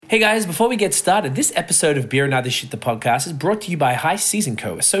Hey guys, before we get started, this episode of Beer and Other Shit, the podcast, is brought to you by High Season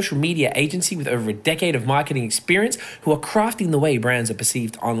Co., a social media agency with over a decade of marketing experience who are crafting the way brands are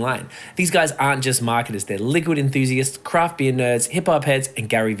perceived online. These guys aren't just marketers, they're liquid enthusiasts, craft beer nerds, hip-hop heads, and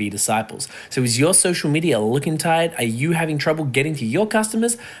Gary Vee disciples. So is your social media looking tired? Are you having trouble getting to your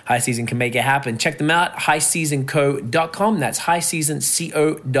customers? High Season can make it happen. Check them out, highseasonco.com. That's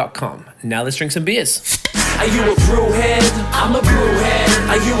highseasonco.com. Now let's drink some beers. Are you a brewhead? I'm a brewhead.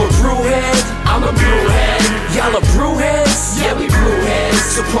 Are you a brewhead? I'm a brewhead. Y'all are brewheads? Yeah, we brewheads.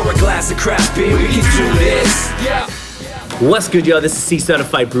 So pour a glass of craft beer, we can do this. Yeah. What's good, y'all? This is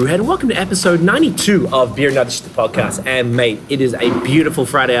C-Certified Brewhead, and welcome to episode 92 of Beer and Other Shit, the podcast. And mate, it is a beautiful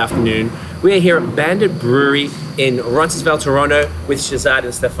Friday afternoon. We are here at Bandit Brewery in Roncesvalles, Toronto, with Shazad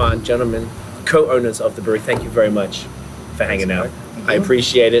and Stefan, gentlemen, co-owners of the brewery. Thank you very much for hanging out. I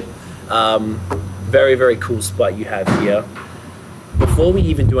appreciate it. Very, very cool spot you have here. Before we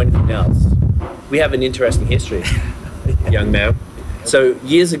even do anything else, we have an interesting history, young man. So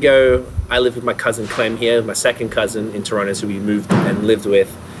years ago, I lived with my cousin Clem here, my second cousin in Toronto, who we moved and lived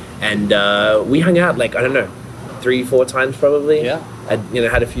with. And we hung out like, I don't know, 3-4 times probably. Yeah.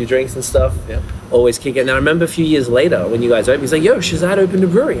 Had a few drinks and stuff. Yeah. Always kicking. And I remember a few years later when you guys opened, he's like, yo, Shazad opened a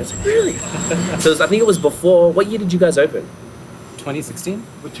brewery. I was like, really? So I think it was before, what year did you guys open? 2016?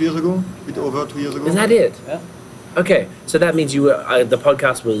 2 years ago, a bit over 2 years ago. Is that it? Yeah. Okay, so that means you were the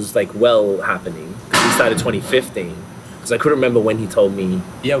podcast was like well happening. We started 2015 because I couldn't remember when he told me.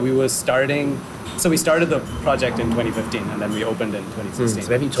 Yeah, we were starting. So we started the project in 2015, and then we opened in 2016. So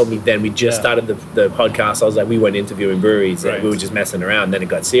maybe you told me then. We just started the podcast. I was like, we weren't interviewing breweries. Right. We were just messing around. Then it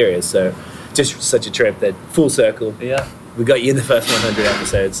got serious. So just such a trip that full circle. Yeah. We got you in the first 100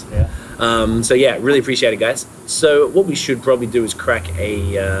 episodes. Yeah. So yeah, really appreciate it, guys. So what we should probably do is crack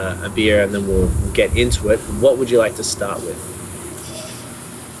a beer, and then we'll get into it. What would you like to start with?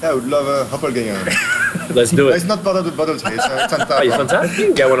 Yeah, I would love a Hoppelgänger. Let's do it. It's not part of the bottle today, so it's on top. Oh, you're on tap? You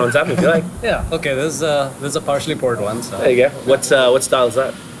can get one on tap if you like. Yeah. Okay. This is a partially poured one. So. There you go. What style is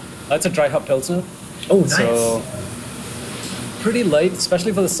that? It's a dry hop pilsner. Oh, nice. So pretty light,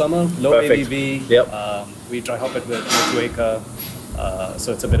 especially for the summer. Low Perfect. ABV. Yep. We dry hop it with Tueca,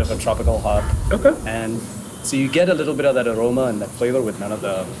 so it's a bit of a tropical hop. Okay. And so you get a little bit of that aroma and that flavor with none of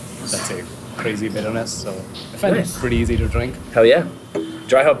the, let's say, crazy bitterness. So I find Nice. it pretty easy to drink. Hell yeah.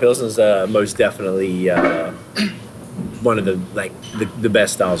 Dry hop pilsner is most definitely one of the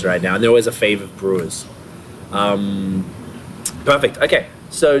best styles right now, and they're always a favorite brewers. Perfect. Okay,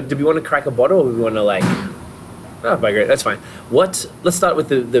 so do we want to crack a bottle, or do we want to like? Oh, by great, that's fine. Let's start with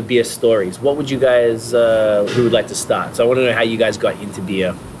the beer stories. What would you guys? Who would like to start? So I want to know how you guys got into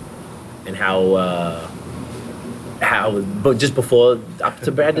beer, and how. But just before up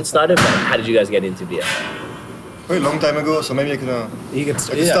to Bandit started, but how did you guys get into beer? Very long time ago, so maybe I can You can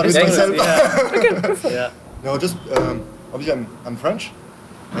start with myself. Yeah. No, just obviously I'm French,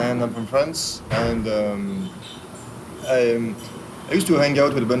 and I'm from France, and I used to hang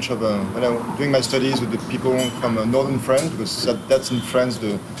out with a bunch of when I was doing my studies with the people from northern France, because that's in France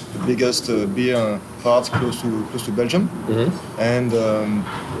the biggest beer part close to Belgium, and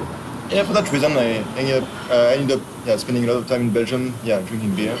for that reason I ended up spending a lot of time in Belgium,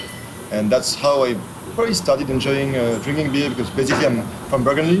 drinking beer, and that's how I probably started enjoying drinking beer, because basically I'm from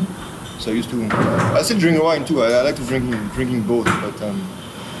Burgundy, so I still drink wine too. I like to drinking both, but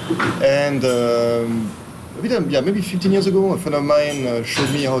maybe 15 years ago, a friend of mine showed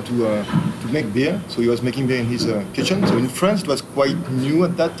me how to make beer. So he was making beer in his kitchen. So in France, it was quite new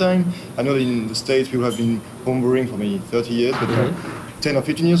at that time. I know that in the States, people have been homebrewing for maybe 30 years, but 10 or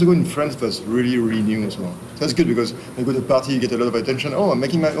 15 years ago in France, it was really, really new. So that's good, because when you go to a party, you get a lot of attention. Oh, I'm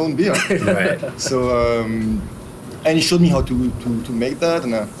making my own beer. Right. So, and he showed me how to make that.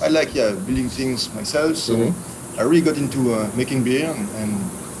 And I like, building things myself. So I really got into making beer. And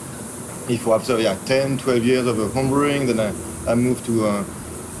after 10, 12 years of homebrewing, then I moved to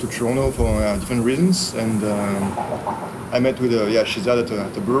Toronto for different reasons. And I met with Shazad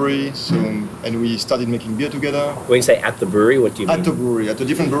at the brewery, and we started making beer together. When you say at the brewery, what do you mean? At the brewery, at a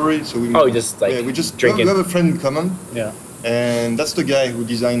different brewery. So we we just drinking. We have a friend in common. Yeah. And that's the guy who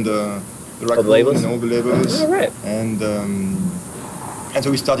designed the rack All the labels? and all the labels. Oh, right. And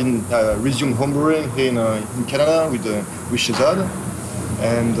so we started resumed homebrewing here in Canada with Shazad.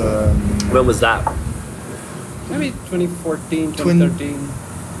 And When was that? Maybe 2014, 2013.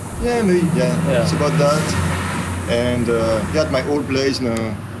 Maybe. Yeah. It's about that. And he had my old place in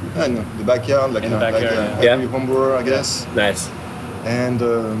the backyard, like in the backyard, like every homebrewer, I guess. Nice. And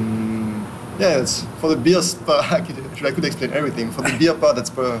it's for the beer part. I could explain everything. For the beer part, that's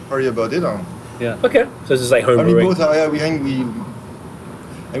probably about it. Yeah. Okay. So it's just like home I mean, brewing. both are, we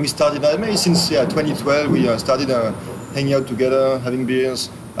And we started maybe since 2012. We started hanging out together, having beers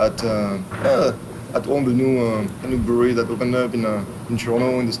at all the new brewery that opened up in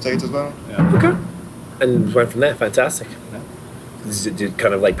Toronto in the States as well. Yeah. Okay. And went from there. Fantastic. Yeah. Is it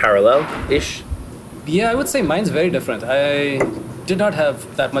kind of like parallel-ish? Yeah, I would say mine's very different. I did not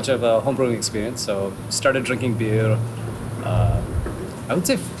have that much of a homebrewing experience, so started drinking beer. I would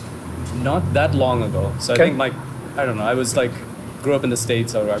say not that long ago. So Okay. I think I don't know. I was like grew up in the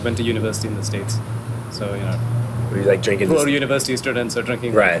States, or I went to university in the States. So Were you like drinking poor this? university students are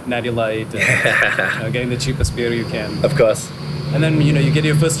drinking Right. Natty Light, and getting the cheapest beer you can. Of course. And then you get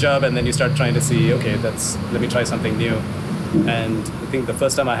your first job, and then you start trying to see, okay, let me try something new. And I think the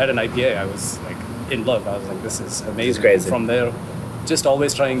first time I had an IPA, I was like in love. I was like, this is amazing. crazy. From there, just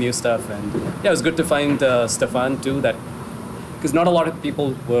always trying new stuff, and yeah, it was good to find Stefan too. Because not a lot of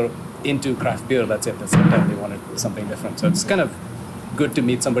people were into craft beer. That's it. At the same time, they wanted something different. So it's kind of good to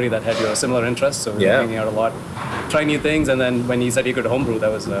meet somebody that had your similar interests. So we were Yeah. hanging out a lot, trying new things, and then when he said he could homebrew, that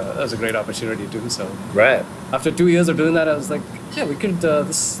was a great opportunity too. So Right. after 2 years of doing that, I was like, yeah, we could.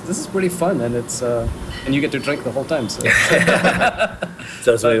 This is pretty fun, and it's and you get to drink the whole time. So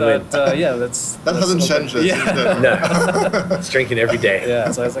So it's win-win. yeah, that's That hasn't changed. Yeah, No. It's drinking every day.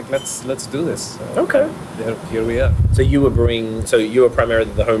 yeah. So I was like, let's do this. So Okay. here we are. So you were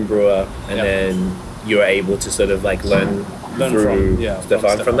primarily the home brewer, and Yeah. then you were able to sort of like learn through from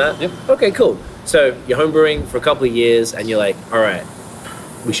Stefan from that? Yep. Okay, cool. So you're home brewing for a couple of years, and you're like, all right,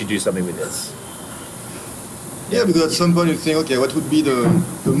 we should do something with this. Yeah, because at some point you think, okay, what would be the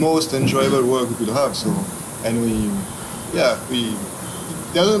most enjoyable work we could have? So, and there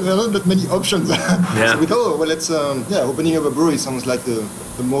are not that many options. Yeah. So we thought, well, let's, opening up a brewery sounds like the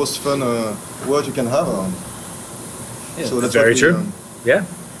most fun work you can have. Yeah, So that's Very what true. Yeah.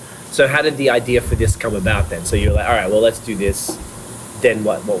 So how did the idea for this come about then? So you're like, all right, well, let's do this. Then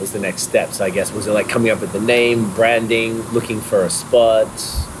what was the next steps, I guess? Was it like coming up with the name, branding, looking for a spot?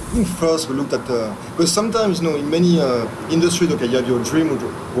 I think first we looked at because sometimes in many industries, okay, you have your dream would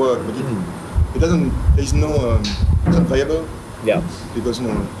work, but it doesn't. There's no it's not viable Yeah. because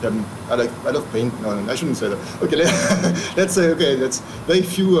I love paint. No, I shouldn't say that. Okay, let's say that's very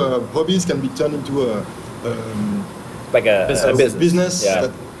few hobbies can be turned into a Like a business Yeah.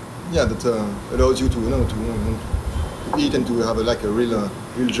 that allows you to eat and to have a real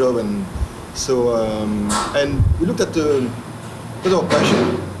job. And so and we looked at our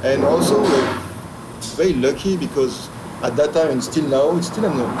passion, and also we're very lucky because at that time and still now it's still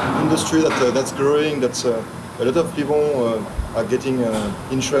an industry that's growing. That's a lot of people are getting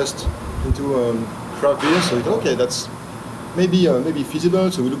interest into craft beer. So we thought, okay, that's maybe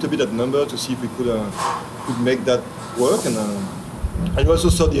feasible. So we looked a bit at number to see if we could make that work. And we also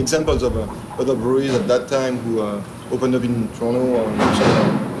saw the examples of other breweries at that time who opened up in Toronto,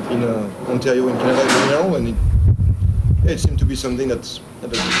 in Ontario, in Canada in general, and it seemed to be something that's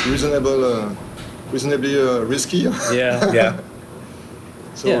reasonably risky. Yeah. Yeah.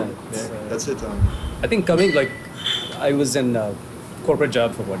 So Yeah. that's it. I think I was in a corporate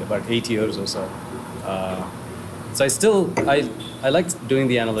job for about 8 years or so. So I liked doing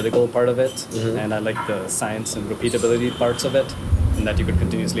the analytical part of it, and I liked the science and repeatability parts of it, and that you could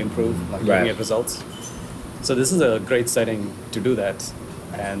continuously improve, like looking Right. at results. So this is a great setting to do that,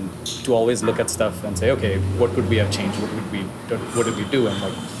 and to always look at stuff and say, okay, what could we have changed? What did we do? And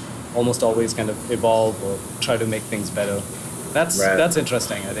like almost always kind of evolve or try to make things better. That's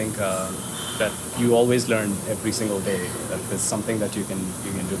interesting. I think that you always learn every single day that there's something that you can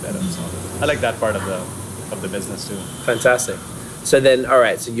do better. So I like that part of the business too. Fantastic. So then, all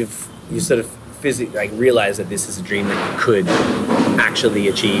right. So you sort of physically realize that this is a dream that you could actually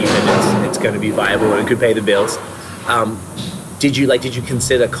achieve, and it's going to be viable and it could pay the bills. Did you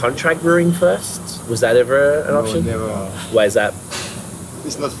consider contract brewing first? Was that ever an option? Never. Why is that?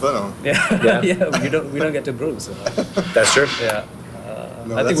 It's not fun. Huh? Yeah, Yeah. We don't get to brew. So That's true. yeah,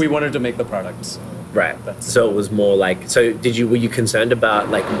 No, I think that's- we wanted to make the product. So. Right. That's- So it was more like. So were you concerned about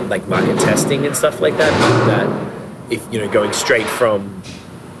like market testing and stuff like that? That if going straight from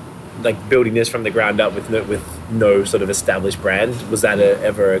like building this from the ground up with no sort of established brand, was that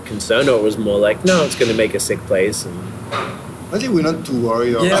ever a concern, or it was more like, no, it's going to make a sick place? And I think we're not too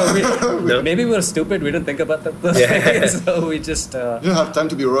worried. Yeah, No. maybe we were stupid. We didn't think about those Yeah. things, so we just. We don't have time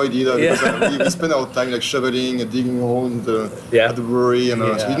to be worried either because we spend our time like shoveling and digging holes at the brewery, and so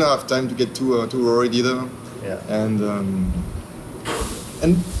we Yeah. don't have time to get too worried either. Yeah. And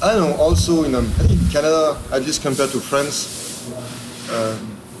I don't know. Also, I think in Canada, at least compared to France, I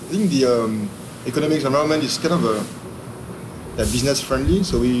think the economic environment is kind of business friendly.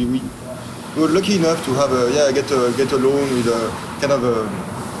 So we were lucky enough to have get a loan with a kind of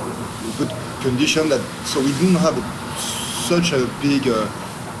good condition that so we didn't have such a big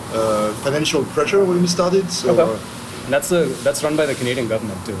financial pressure when we started. So. Okay. And that's run by the Canadian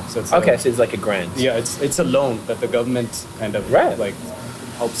government too. So it's Okay, so it's like a grant. yeah, it's a loan that the government kind of Right. like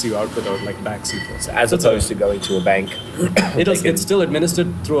helps you out with or like backs you for. So as it's opposed to going to a bank. it's still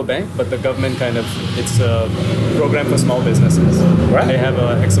administered through a bank, but the government kind of it's a program for small businesses. Right. They have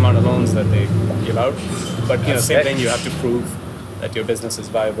a X amount of loans that they give out, but That's same it. thing. You have to prove that your business is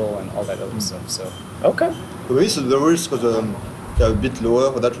viable and all that other stuff. So Okay. So the risk was a bit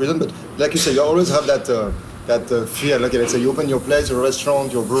lower for that reason, but like you say, you always have that fear. Like let's say you open your place, your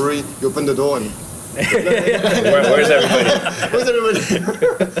restaurant, your brewery, you open the door and Where's everybody? where's everybody?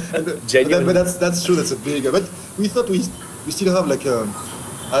 Genuine. But that's true. That's a big. But we thought we still have like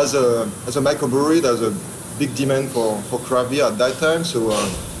as a microbrewery, there's a big demand for craft beer at that time. So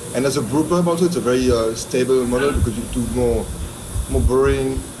and as a brew pub also, it's a very stable model because you do more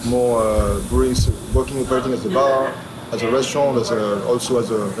brewing, more brewings, working operating as a bar, as a restaurant, also as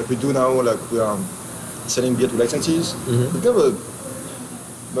a like we do now, like we are selling beer to licensees. We have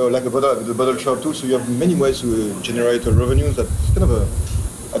like the bottle shop too, so you have many ways to generate revenues that's kind of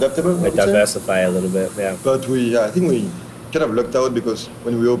adaptable. I Like would say. diversify a little bit, yeah. But I think we kind of lucked out because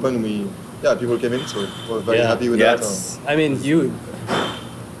when we opened, people came in, so we're very happy with that. I mean,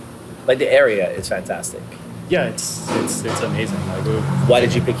 Like the area is fantastic. it's amazing. Like, Why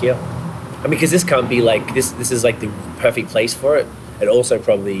did you pick here? I mean, because this can't be like this is like the perfect place for it. It also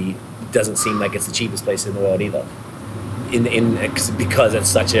probably doesn't seem like it's the cheapest place in the world either. Because it's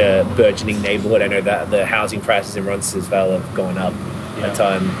such a burgeoning neighborhood. I know that the housing prices in Roncesvalles have gone up a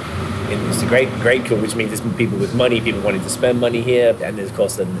ton. And it's a great cool, which means there's people with money, people wanting to spend money here, and there's of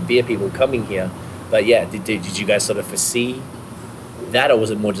course the beer people coming here. But yeah, did you guys sort of foresee that, or was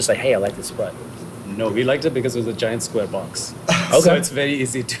it more just like, hey, I like this spot? No, we liked it because it was a giant square box. Okay. So it's very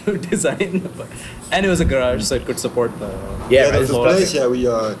easy to design. And it was a garage, so it could support the... Yeah, That's the right. place.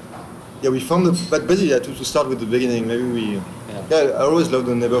 We found but basically to start with the beginning, maybe we. I always loved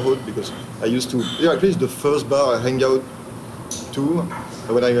the neighborhood because I used to. Actually, it's the first bar I hang out to.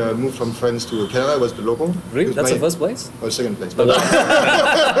 When I moved from France to Canada, I was the local. Really? Because That's the first place? Oh, second place. But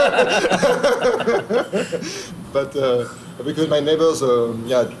because my neighbors,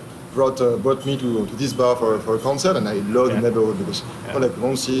 brought me to this bar for a concert, and I love the neighborhood because like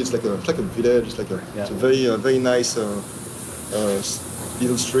Roncy, it's like a village, it's a very nice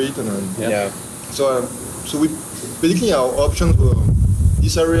little street, and so we basically our options were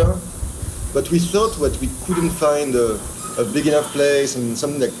this area, but we thought that we couldn't find a big enough place and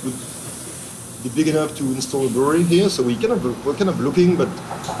something that would be big enough to install a brewery here. So we're kind of looking, but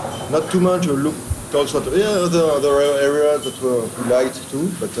not too much. We looked also at other areas that we liked too,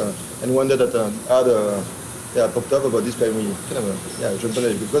 but and one day that popped up about this place, we kind of jumped on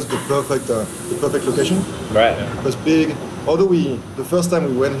it. It was the perfect location. Right. It was big. Although the first time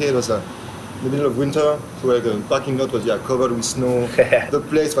we went here it was in the middle of winter, so like the parking lot was covered with snow. The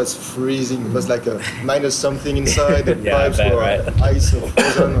place was freezing. It was like a minus something inside. The pipes were ice or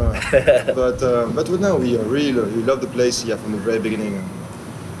frozen. But now we really love the place from the very beginning.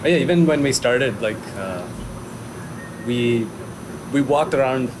 Yeah, even when we started, like we walked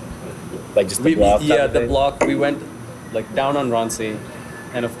around. Like just the block. The block. We went like down on Roncy,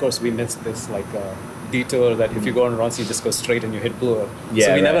 and of course we missed this like detour that if you go on Roncy, you just go straight and you hit Bloor. Yeah,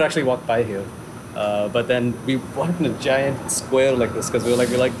 so we never actually walked by here. But then we walked in a giant square like this because we like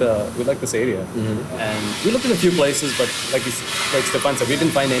this area, and we looked at a few places, but like Stefan said, we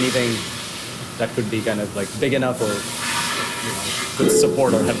didn't find anything that could be kind of like big enough or could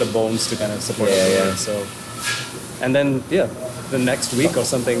support or have the bones to kind of support it. Yeah. So, and then the next week or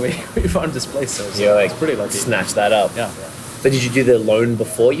something we found this place. So You're like it's pretty lucky. snatch that up. Yeah. So did you do the loan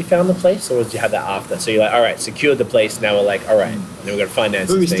before you found the place, or did you have that after? So you're like, all right, secured the place. Now we're like, all right, then we're gonna finance.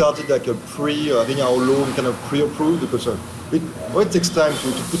 So we this thing. started like a I think our loan kind of pre-approved because it takes time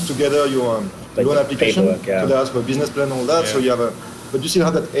to put together your Like loan the application. paperwork, yeah. So they ask for a business plan, all that. Yeah. So you have but you still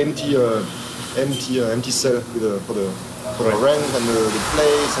have that empty cell for the rent and the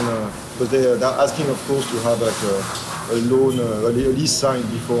place, and because they're asking, of course, to have like a loan, a lease signed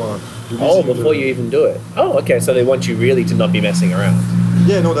before. Before you even do it. Oh, okay. So they want you really to not be messing around.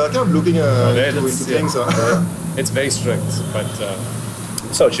 Yeah, no, they're kind of looking into things. It's very strict, but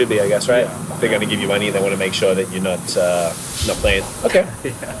So it should be, I guess, right? If they're going to give you money, they want to make sure that you're not playing. Okay.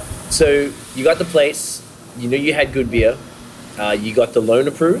 So you got the place. You knew you had good beer. You got the loan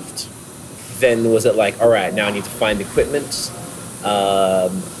approved. Then was it like, all right, now I need to find equipment? I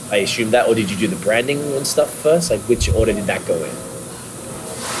assume that, or did you do the branding and stuff first? Like, which order did that go in?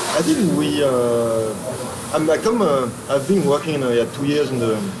 I think I've been working 2 years in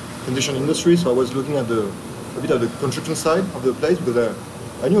condition industry, so I was looking at a bit of the construction side of the place because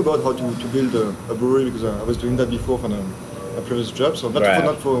I knew about how to build a brewery because I was doing that before from a previous job. So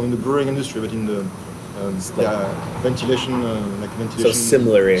not for in the brewing industry, but in the ventilation, So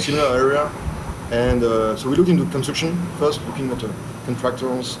similar area. And so we looked into construction first, looking at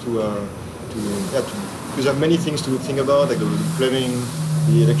contractors because I have many things to think about, like the plumbing,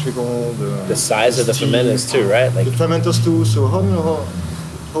 the electrical, the size of the steam, fermenters too, right? Like the fermenters too. So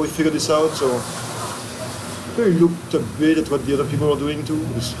how we figured this out. So we looked a bit at what the other people are doing too.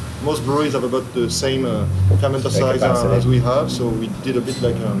 Because most breweries have about the same fermenter size as we have. So we did a bit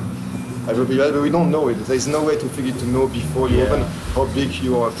like but we don't know it. There's no way to know before you open how big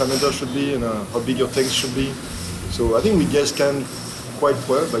your fermenter should be and how big your tanks should be. So I think we guessed quite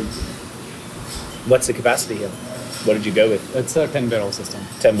well. But what's the capacity here? What did you go with? It's a 10-barrel system.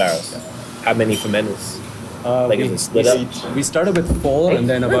 10 barrels. Yeah. How many fermenters? Is it split up? We started with 4, and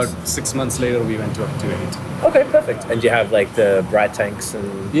then Nice. about 6 months later we went up to 8. Okay, perfect. And do you have like the bright tanks and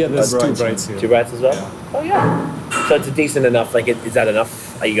Yeah, there's 2 Brights. brights here. 2 brights as well? Yeah. Oh yeah. So it's a decent enough. Like, is that enough?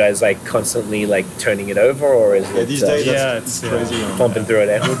 Are you guys like constantly like turning it over, or is it these days Yeah, it's it's crazy. pumping through it?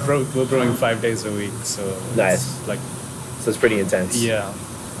 Eh? We're growing 5 days a week, so Nice. it's like So it's pretty intense. yeah,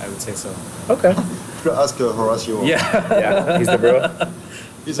 I would say so. Okay. Ask Horacio. Yeah, Yeah. He's the brewer.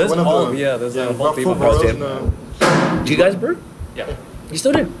 He's there's one of all the there's a we whole have team 4 of brewers Him. and, Do you guys brew? Yeah. You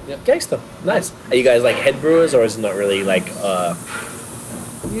still do? Yeah. Gangster. Nice. Are you guys like head brewers, or is it not really like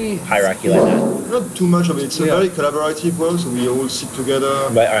hierarchy like that? not too much of it. It's a Yeah. very collaborative work, so we all sit together.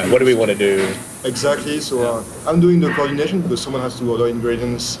 But all right, what do we want to do? Exactly. So I'm doing the coordination because someone has to order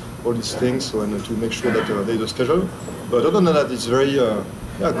ingredients, all these things, so and to make sure that there's a schedule. But other than that, it's very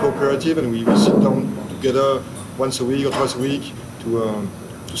cooperative, and we sit down together once a week or twice a week to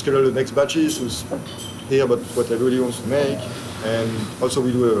schedule the next batches, to hear about what everybody wants to make, and also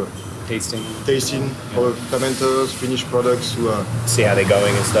we do a tasting of fermenters, finished products to See how they're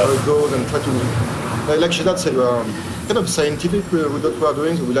going and how stuff. it goes and try to, like Shedad said, we're kind of scientific with what we are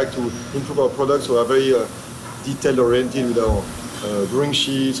doing, so we like to improve our products, so we are very detail oriented with our brewing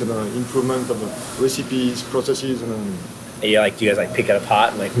sheets and improvement of the recipes, processes, and And you're like, do you guys like pick it apart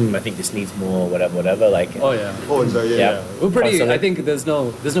and like, I think this needs more, whatever. Like, Oh yeah. exactly, Yeah. We're pretty. Constantly. I think there's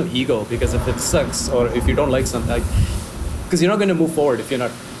no ego, because if it sucks or if you don't like something, because you're not going to move forward if you're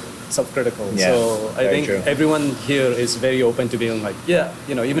not self-critical. Yeah, So I very think true. everyone here is very open to being like,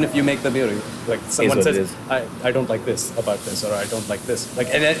 even if you make the beer, like someone what it says, is. I don't like this about this, or I don't like this. Like,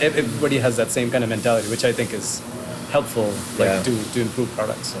 and everybody has that same kind of mentality, which I think is helpful, like Yeah. to improve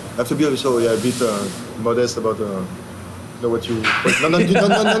products. So. I have to be also a bit modest about what you not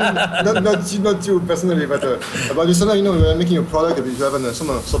you personally, but about you. Sometimes when making a product, if you have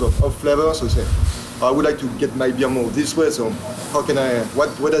some sort of off flavor, so you say, I would like to get my beer more this way. So how can I?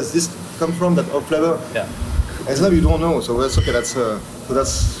 Where does this come from? That off flavor? Yeah. And sometimes you don't know. So that's okay. That's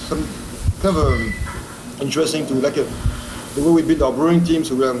some kind of interesting to like the way we build our brewing team.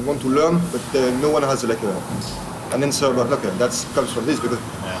 So we want to learn, but no one has like an answer about that comes from this because.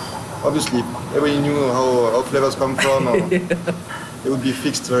 Obviously, everybody knew how flavors come from, or it would be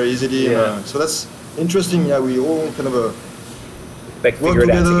fixed very easily. Yeah. So that's interesting. Yeah, we all kind of like work figure it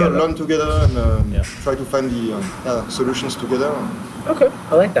out together, together. learn together, and Yeah. try to find the solutions together. Okay,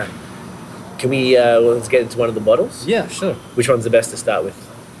 I like that. Can we, let's get into one of the bottles? Yeah, sure. Which one's the best to start with?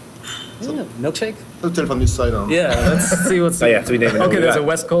 Yeah, milkshake. I'll tell from this side. Yeah, let's see what's. Oh, yeah, so we name it. Okay, there's Yeah. a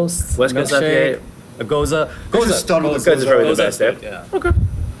West Coast. West Coast milkshake, IPA. a Goza. just start with the Goza's probably the Goza's best, yeah? good, yeah. Okay,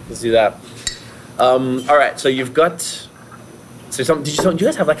 let's do that. All right, so you've got. So do you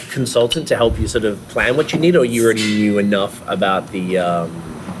guys have like a consultant to help you sort of plan what you need, or you already knew enough about the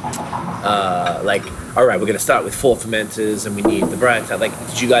like? All right, we're gonna start with 4 fermenters, and we need the bright. Like,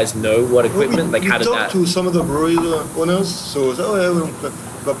 did you guys know what equipment? Like, we how did talked that? to some of the brewery owners, so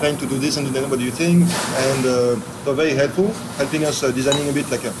we're planning to do this and then what do you think? And they're very helpful, helping us designing a bit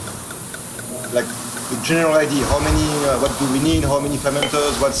like the general idea, how many, what do we need, how many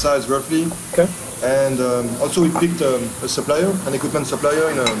fermenters, what size roughly. Okay. And also we picked a supplier, an equipment supplier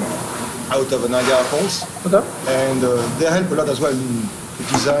out of Niagara Falls. Okay. And they help a lot as well in to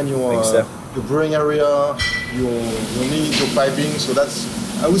design your brewing area, your needs, your piping. So that's,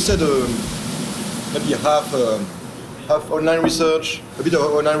 I would say, maybe half online research, a bit of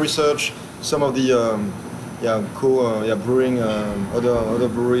online research, some of the brewing, other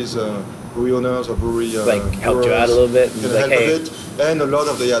breweries, brewery owners or brewery Like helped you out a little bit. can Like, help hey. a bit, and a lot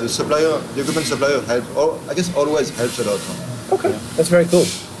of the supplier, the equipment supplier helps. I guess always helps a lot. Okay, that's very cool.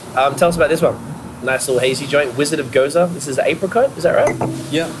 Tell us about this one. Nice little hazy joint, Wizard of Goza. This is apricot, is that right?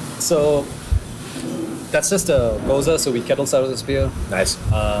 Yeah. So that's just a goza, so we kettle sour this beer, Nice.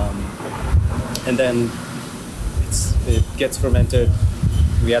 and then it gets fermented.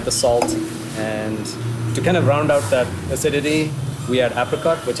 We add the salt, and to kind of round out that acidity, we add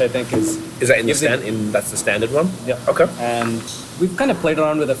apricot, which I think is Is that in the gives it- that's the standard one? Yeah. Okay. And we've kind of played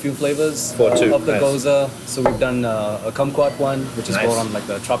around with a few flavors For two, of the nice. goza. So we've done a kumquat one, which is Nice. more on like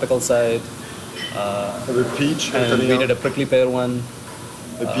the tropical side, The peach and coming we out. did a prickly pear one.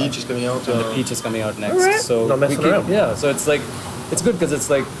 The peach is coming out. And the peach is coming out next. Alright. So Not messing we keep, around. yeah. So it's like it's good because it's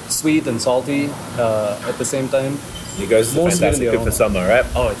like sweet and salty at the same time. You guys are More sweet in fantastic. the Good for aroma. summer, right?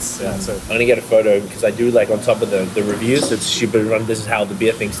 Oh, it's yeah. So I'm gonna get a photo because I do like on top of the reviews. It's stupid run. This is how the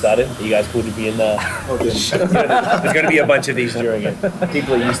beer thing started. Are you guys cool to be in the? Okay. There's gonna be a bunch of these during it.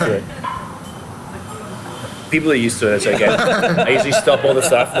 People are used to it. People are used to it. It's okay. I usually stop all the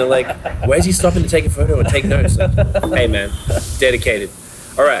stuff and they're like, "Where's he stopping to take a photo and take notes?" Hey man, dedicated.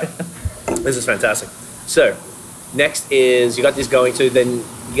 All right, this is fantastic. So next is you got this going to then.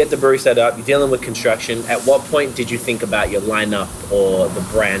 You get the brewery set up, you're dealing with construction. At what point did you think about your lineup or the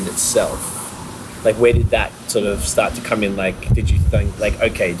brand itself? Like, where did that sort of start to come in? Like, did you think, like,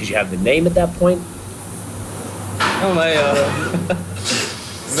 okay, did you have the name at that point? oh my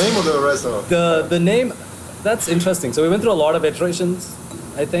Name of the restaurant? the name, that's interesting. So we went through a lot of iterations,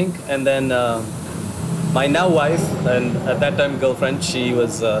 I think, and then my now wife and at that time girlfriend, she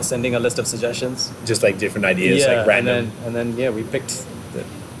was sending a list of suggestions. Just like different ideas, like random. and then yeah, we picked.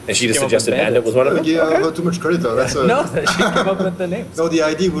 And she just came up with suggested Bandit was one of them? Yeah, not too much credit though. That's No, she came up with the names No, the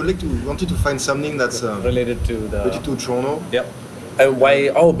idea we wanted to find something that's related to the. related to Toronto. Yep. And why?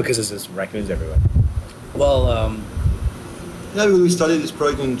 Oh, because there's just raccoons everywhere. Well, Yeah, we started this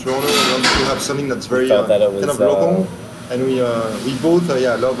project in Toronto. We wanted to have something that's very felt that it was, kind of local, and we both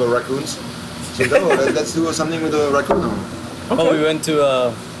love raccoons. So let's do something with a raccoon. oh, we went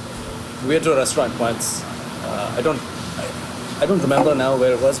to a restaurant once. I don't remember now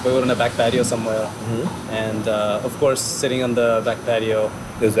where it was. We were in a back patio somewhere, and of course, sitting on the back patio,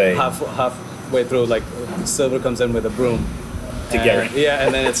 There's a halfway through, like the server comes in with a broom. Together. And, yeah,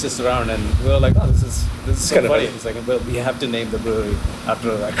 and then it's just around, and we were like, "Oh, this is so kinda funny." funny. It's like, well, we have to name the brewery after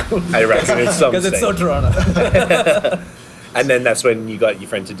a raccoon. A raccoon, it's so because it's so insane. Toronto. And then that's when you got your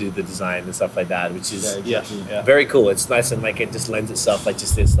friend to do the design and stuff like that, which is yeah, yeah. very cool. It's nice and like it just lends itself like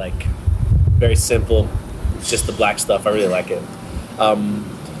just this like very simple, just the black stuff. I really like it.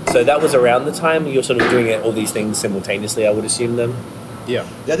 So that was around the time you're sort of doing all these things simultaneously. I would assume them. Yeah.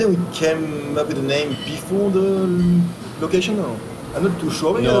 Yeah, I think we came up with the name before the location. Or I'm not too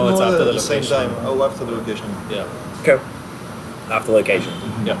sure. Maybe No, it's more after at the the same location. time. Oh, after the location. Yeah. Okay. After location.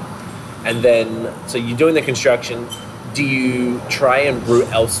 Yeah. And then, so you're doing the construction. Do you try and brew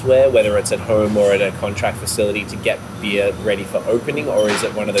elsewhere, whether it's at home or at a contract facility, to get beer ready for opening, or is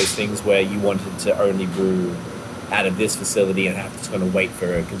it one of those things where you wanted to only brew out of this facility and have to kind of wait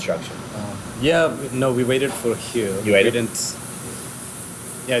for construction? Yeah, no, we waited for here. You waited? We didn't.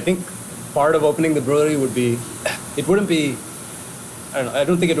 Yeah, I think part of opening the brewery would be, it wouldn't be, I don't know, I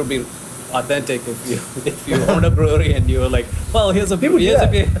don't think it would be authentic if you own a brewery and you were like, well, here's a People do here's a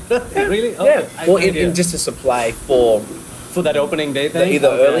that. beer. Really? Yeah. Okay, I have Well, no idea. in just a supply for for that opening day thing. either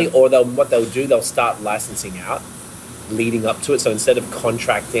Okay. early or what they'll do, they'll start licensing out leading up to it. So instead of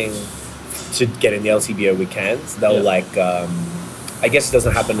contracting to get in the LCBO weekends, they'll Yeah. like, I guess it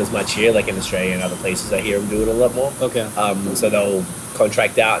doesn't happen as much here, like in Australia and other places. I hear them do it a lot more. Okay. So they'll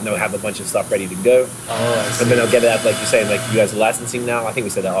contract out and they'll have a bunch of stuff ready to go. Oh, I see. And then they'll get it out, like you're saying, like you guys are licensing now. I think we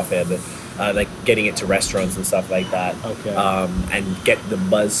said that off air, but like getting it to restaurants and stuff like that. Okay. And get the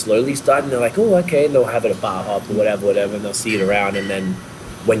buzz slowly starting. They're like, oh, okay. And they'll have it at bar hop or whatever, and they'll see it around. And then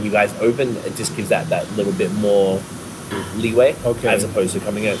when you guys open, it just gives that little bit more leeway. Okay. As opposed to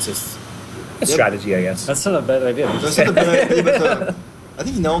coming in. It's just a Yep. strategy, I guess. That's not a bad idea. That's not a bad idea, but I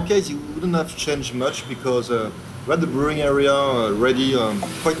think in our case, you wouldn't have changed much because we had the brewing area ready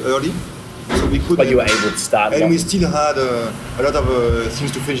quite early. So we could. But you were able to start. And we still had a lot of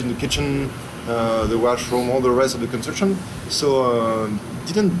things to finish in the kitchen, the washroom, all the rest of the construction. So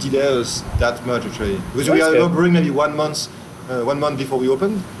didn't delay us that much actually. Because we That's were good. brewing maybe 1 month before we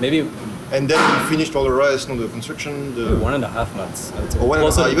opened, Maybe and then we finished all the rest, the construction, the 1.5 months. I would say. or 1.5,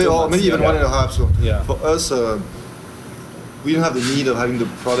 Closer to even, 2 or months, maybe even yeah. 1.5. So Yeah. for us, we didn't have the need of having the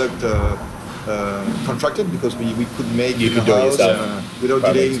product contracted because we could make You in could the do it house yourself. without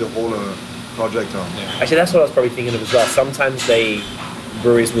Product. delaying the whole project. Actually, that's what I was probably thinking of as well. Sometimes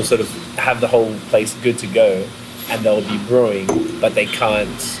breweries will sort of have the whole place good to go, and they'll be brewing, but they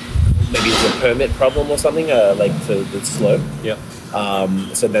can't. Maybe it's a permit problem or something, it's slow. Yeah.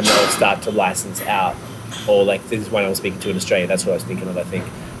 So then they'll start to license out, or like this is one I was speaking to in Australia. That's what I was thinking of. I think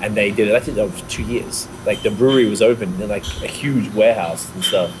and they did it. I think that was 2 years. Like the brewery was open in like a huge warehouse and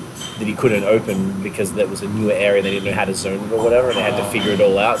stuff that he couldn't open because that was a newer area. They didn't know how to zone it or whatever, and they had to figure it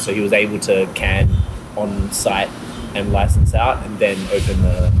all out. So he was able to can on site and license out, and then open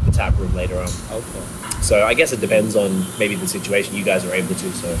the tap room later on. Okay. So I guess it depends on maybe the situation. You guys are able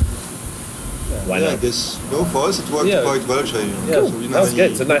to, so why Yeah, I not? guess no, for us it worked Yeah. quite well. Actually. Yeah. So we That didn't was have good.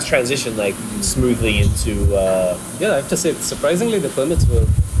 any- It's a nice transition, like smoothly into Yeah, I have to say, surprisingly, the permits were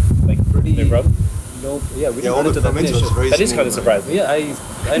like pretty. no problem. No, yeah, we Yeah, didn't all run the into that permits issue. was very That is smooth, kind of surprising.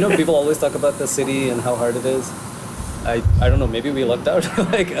 Yeah, I know people always talk about the city and how hard it is. I don't know, maybe we lucked out,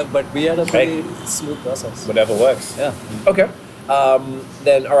 but we had a pretty smooth process. Whatever works. Yeah. Okay.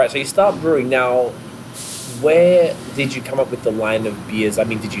 Then all right. So you start brewing now. Where did you come up with the line of beers? I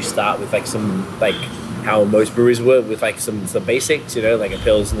mean, did you start with like some like how most breweries were with like some basics, you know, like a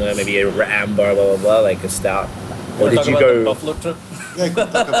pilsner, maybe a amber, blah blah blah, like a stout, or Wanna did talk you about the go? Buffalo trip? Yeah, I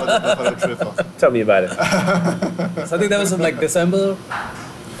could talk about the Buffalo Trip. Tell me about it. So I think that was in like December.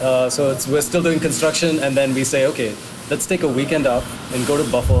 So we're still doing construction, and then we say, okay, let's take a weekend off and go to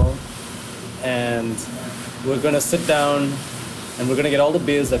Buffalo, and we're gonna sit down, and we're gonna get all the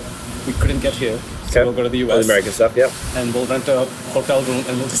beers that we couldn't get here. So we'll go to the All US, the American stuff. Yeah. and we'll rent a hotel room,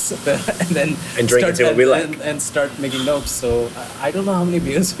 and we'll just sit there, and then And drink start until we like. and start making notes. So I don't know how many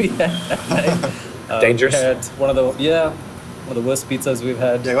beers we had that night. Dangerous? We had one of the worst pizzas we've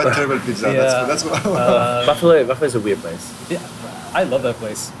had. Yeah, what terrible pizza. Yeah. That's what. Buffalo's a weird place. Yeah, I love that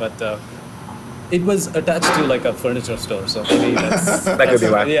place, but it was attached to like a furniture store, so maybe that's That could be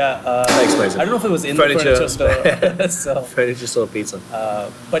why. Yeah, That explains it. I don't know if it was in Furniture. the furniture store. So, Furniture store pizza.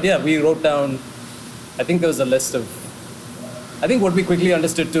 but yeah, we wrote down. I think there was a list of. I think what we quickly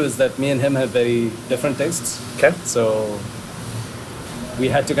understood too is that me and him have very different tastes. Okay. So we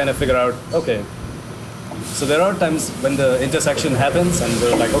had to kind of figure out, okay. So there are times when the intersection happens, and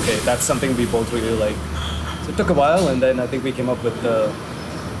we're like, okay, that's something we both really like. So it took a while, and then I think we came up with the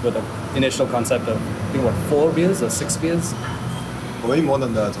initial concept of I think 4 beers or 6 beers. Way more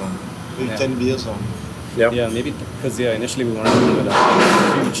than that. Maybe Yeah. 10 beers. Yeah. Yeah, maybe because initially we wanted to do with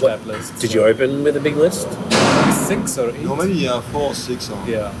a huge tap list. Did you open with a big list? 6 or 8? No, maybe 4 or 6.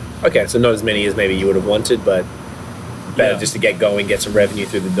 Yeah. Okay, so not as many as maybe you would have wanted, but better Yeah. just to get going, get some revenue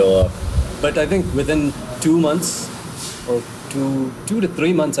through the door. But I think within 2 months or 2 to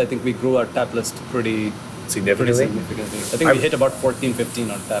 3 months, I think we grew our tap list pretty Significantly. significantly. I think we hit about 14,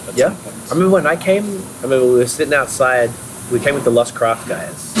 15 on tap at Yeah. some point. I remember when I came, we were sitting outside, we came with the Lost Craft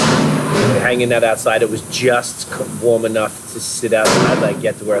guys. We were hanging out outside, it was just warm enough to sit outside, like you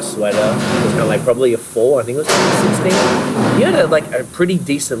had to wear a sweater. It was kind of like probably a 4, I think it was 16. You had a pretty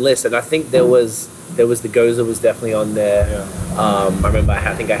decent list, and I think there was the Goza was definitely on there. Yeah. I remember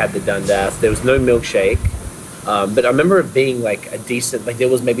I think I had the Dundas. There was no milkshake. But I remember it being like a decent, like there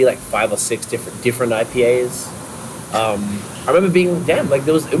was maybe like 5 or 6 different IPAs. I remember being damn, like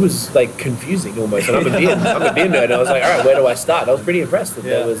it was like confusing almost. And I'm a beer nerd. And I was like, all right, where do I start? I was pretty impressed that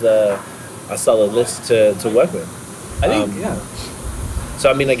there Yeah. was a solid list to work with. I think, Um, So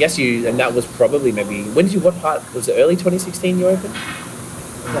I mean, I guess and that was probably maybe what part was it? Early 2016 you opened?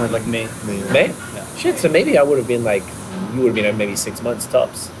 like May. May? Yeah. Shit. So maybe I would have been like, you would have been maybe 6 months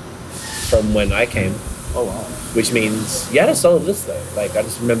tops from when I came. Oh, wow. Which means you had a solid list though. Like I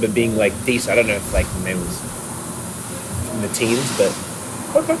just remember being like decent. I don't know if like maybe it was in the teens, but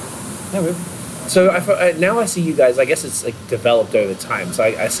okay. Yeah, we So now I see you guys. I guess it's like developed over time. So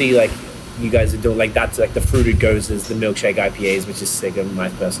I see like you guys are doing like that's like the fruited Gozas, the milkshake IPAs, which is sick and my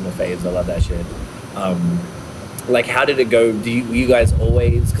personal faves. I love that shit. Like how did it go? Do you guys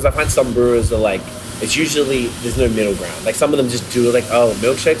always? Because I find some brewers are like it's usually there's no middle ground. Like some of them just do it like oh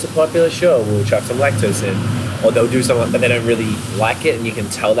milkshakes are popular, sure we'll chuck some lactose in, or they'll do something but they don't really like it, and you can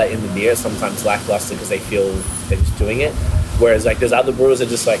tell that in the beer. Sometimes lackluster because they feel they're just doing it. Whereas like there's other brewers that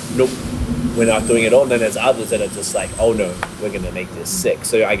are just like nope, we're not doing it all. And then there's others that are just like oh no, we're gonna make this sick.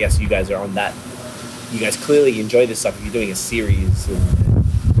 So I guess you guys are on that. You guys clearly enjoy this stuff if you're doing a series.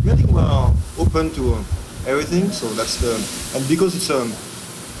 I think we're open to everything, so that's the and because it's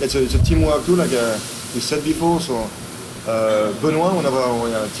a teamwork too, like we said before. So Benoit, one of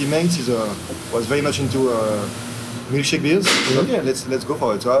our teammates, was very much into milkshake beers. So, okay, let's go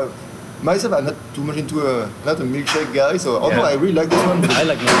for it. So myself, I'm not too much into not a milkshake guy. So although I really like this one, I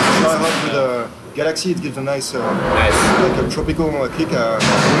like try milkshake. hard with Galaxy. It gives a nice Nice. like a tropical kick. I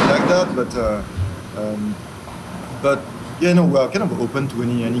really like that, but yeah, no, we're kind of open to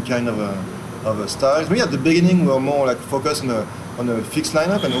any kind of styles. Maybe at the beginning we were more like focused on a fixed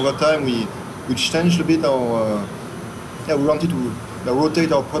lineup, and over time we changed a bit our. We wanted to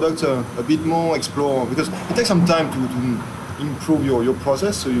rotate our products a bit more, explore because it takes some time to improve your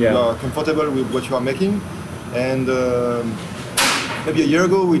process so you are comfortable with what you are making. And maybe a year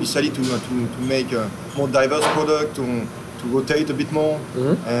ago we decided to make a more diverse product, to rotate a bit more,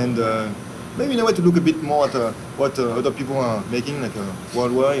 and maybe in a way to look a bit more at what other people are making, like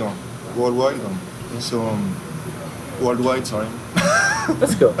worldwide. Worldwide, sorry.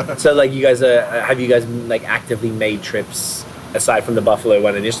 That's cool. So like you guys have you guys like actively made trips aside from the Buffalo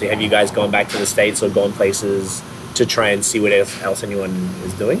one initially? Have you guys gone back to the States or gone places to try and see what else anyone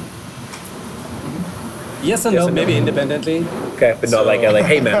is doing? Yes and no, maybe independently. Okay, but not like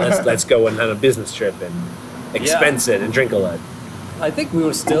hey man, let's go and have a business trip and expense it and drink a lot. I think we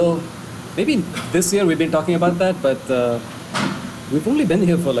were still, maybe this year we've been talking about that, but we've only been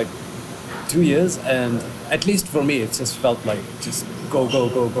here for like 2 years, and at least for me, it just felt like just go.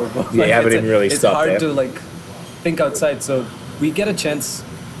 Yeah, you haven't even really stopped. It's hard to like think outside, so we get a chance.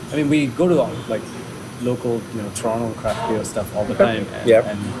 I mean, we go to like local, Toronto craft beer stuff all the time,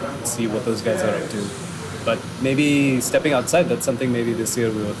 and see what those guys are up to. But maybe stepping outside, that's something maybe this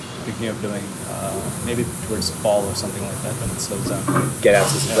year we were thinking of doing, maybe towards fall or something like that when it slows down. Get out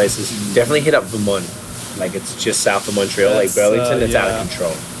to some places. Definitely hit up Vermont. Like it's just south of Montreal, like Burlington. It's out of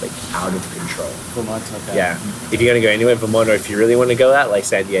control. Like out of control. Vermont, okay. Yeah. If you're going to go anywhere, Vermont, or if you really want to go out, like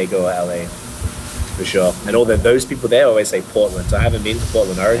San Diego or LA. For sure. And all those people there always say Portland. So I haven't been to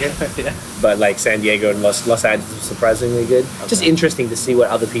Portland, Oregon. But like San Diego and Los Angeles are surprisingly good. Okay. Just interesting to see what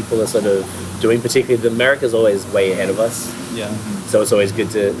other people are sort of doing, particularly America's always way ahead of us. Yeah. So it's always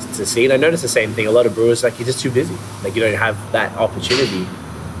good to see. And I notice the same thing. A lot of brewers, like, you're just too busy. Like, you don't have that opportunity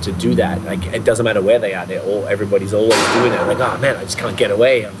to do that. Like, it doesn't matter where they are. Everybody's always doing it. Like, oh man, I just can't get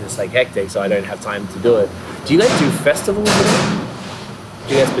away. I'm just like hectic, so I don't have time to do it. Do you guys do festivals at all?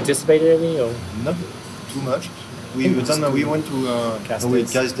 Do you guys participate in any? Or? Not too much. We went to Cast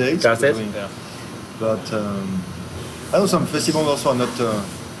Days. Yeah. But I know some festivals also are not.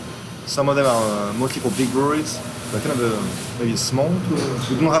 Some of them are mostly for big breweries. They're kind of maybe small.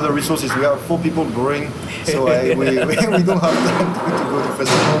 We don't have the resources. We have 4 people brewing, so we don't have time to go to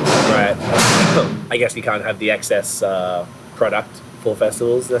festivals. Right. I guess you can't have the excess product for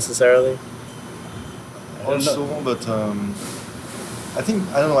festivals necessarily. Also, but I think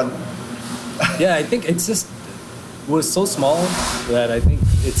I don't know. Yeah, I think it's just we're so small that I think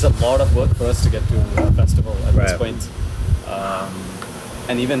it's a lot of work for us to get to a festival at this point.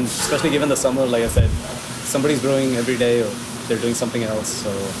 And even, especially given the summer, like I said, somebody's brewing every day or they're doing something else.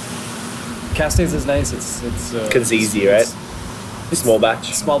 So Cast Days is nice. It's easy, right? Small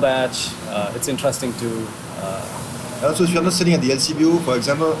batch. Small batch. It's interesting to. And also, if you're not selling at the LCBO, for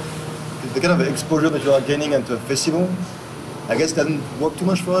example, the kind of exposure that you are gaining at a festival, I guess doesn't work too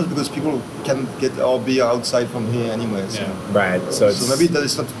much for us because people can get our beer outside from here anyway. So. Yeah. Right. So maybe that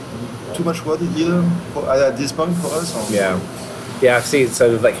is not too much worth it either at this point for us. Or? Yeah. Yeah, I've seen,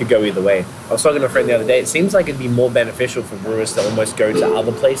 so that could go either way. I was talking to a friend the other day. It seems like it'd be more beneficial for brewers to almost go to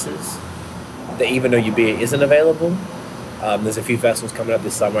other places, that even though your beer isn't available. There's a few festivals coming up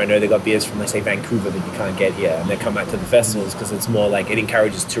this summer. I know they got beers from, let's say, Vancouver that you can't get here, and they come out to the festivals because it's more like it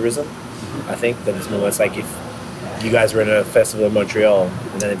encourages tourism. I think that it's more like if you guys were in a festival in Montreal,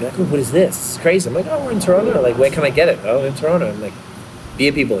 and then they'd be like, "Oh, what is this? It's crazy." I'm like, "Oh, we're in Toronto. Like, where can I get it?" "Oh, in Toronto." I'm like,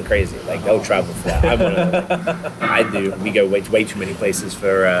 beer people are crazy. Like, they'll travel for that. I'm one of them. I do. We go way too many places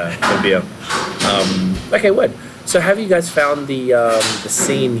for beer. Okay, what? So have you guys found the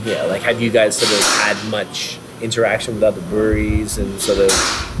scene here? Like, have you guys sort of had much interaction with other breweries and sort of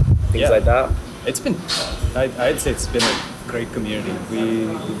things like that? It's been, I'd say it's been a great community.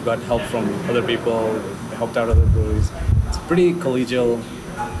 We've got help from other people, we've helped out other breweries. It's a pretty collegial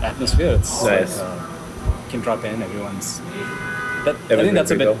atmosphere. It's nice. Like, you can drop in, everyone's... I think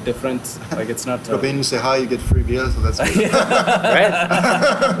that's a bit different. Like, it's not... Drop in, you say hi, you get free beer, so that's good. Right?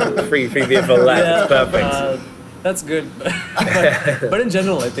 free beer for life. Yeah, perfect. That's good. but in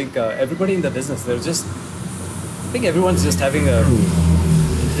general, I think everybody in the business, they're just... I think everyone's just having a...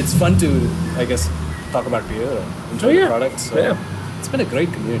 It's fun to, I guess, talk about beer or enjoy the product. So it's been a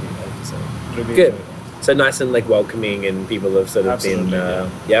great community. Like, so really good. So nice and like welcoming, and people have sort of been...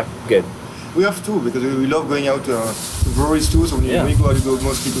 good. We have to, because we love going out to breweries too. So when we go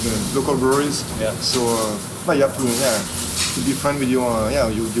mostly to the local breweries. Yeah. So you have to be friends with your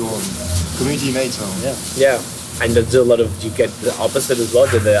community mates. So. Yeah. And there's a lot of, do you get the opposite as well?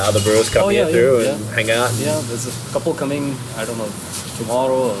 Do the other brewers come here through and hang out? Yeah, there's a couple coming, I don't know,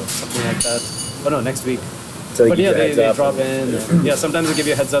 tomorrow or something like that. Oh no, next week. So they drop in. And, sometimes they give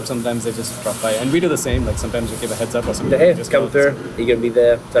you a heads up, sometimes they just drop by. And we do the same, like sometimes we give a heads up or something. Hey, just come through, you're going to be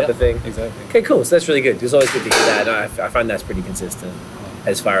there, type of thing. Exactly. Okay, cool. So that's really good. It's always good to hear that. I find that's pretty consistent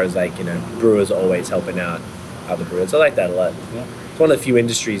as far as like, brewers are always helping out other brewers. I like that a lot. Yeah. It's one of the few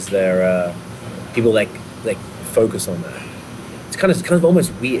industries there people like focus on that. It's kind of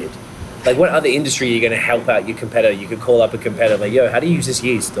almost weird. Like, what other industry are you going to help out your competitor? You could call up a competitor like, yo, how do you use this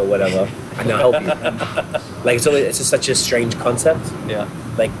yeast or whatever, and they'll help you. Like, it's just such a strange concept. Yeah.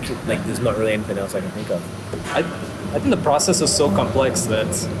 Like there's not really anything else I can think of. I think the process is so complex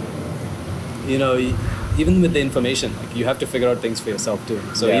that, you know, even with the information, like, you have to figure out things for yourself too.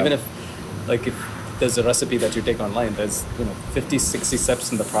 So Yeah. even if there's a recipe that you take online, there's, 50, 60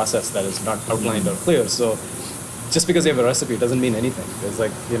 steps in the process that is not outlined or clear. So just because you have a recipe doesn't mean anything. There's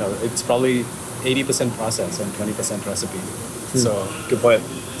it's probably 80% process and 20% recipe. So Good point. So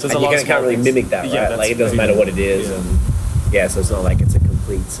it's and a lot you of can't really small mimic things. that, right? Yeah, that's Like, it doesn't very matter what it is, yeah. and yeah, so it's not like it's a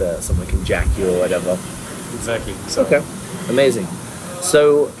complete someone can jack you or whatever. exactly. So Okay, amazing.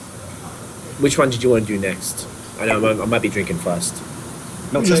 So, which one did you want to do next? I know I might be drinking fast.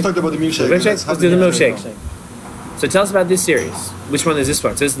 We just talked about the milkshake. Milkshake? Let's have Let's do the milkshake. milkshake. So tell us about this series. Which one is this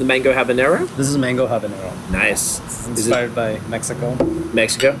one? So this is the mango habanero. This is mango habanero. Nice. Is it Inspired by Mexico.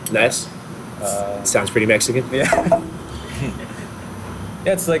 Mexico? Nice. Sounds pretty Mexican. Yeah.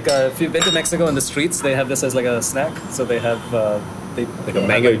 Yeah, it's like if you've been to Mexico in the streets, they have this as like a snack. So they have Like a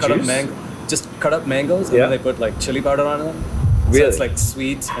mango cut up juice? just cut up mangoes, and Yeah. then they put like chili powder on them. So Really? it's like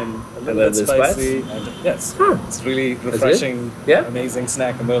sweet and a little little bit bit spice? spicy. And yes, Huh. it's really good? refreshing, Yeah? amazing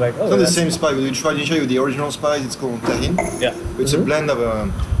snack. And we're like, oh, It's not the that's- same spice. We tried initially with the original spice. It's called Tajín. Yeah, It's a blend of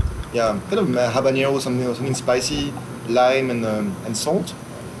kind of habanero, something spicy, lime and salt.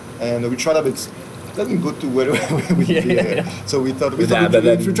 And we tried that, but it doesn't go too well with the, so we thought With that, but we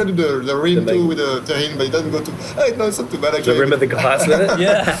Mm. then tried to do the rim the too mango. with the tahini, but it doesn't go too. No, it's not too bad The actually. rim of the glass with it?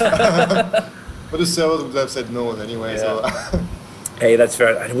 yeah. But the servers would have said no anyway. So Hey, that's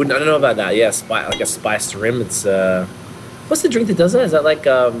fair. I don't know about that. Yeah, like a spiced rim. It's what's the drink that does that? Is that like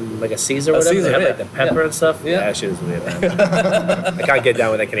a Caesar or A whatever? Caesar, They have yeah. like the pepper Yeah. and stuff. Yeah. that shit is weird, man. I can't get down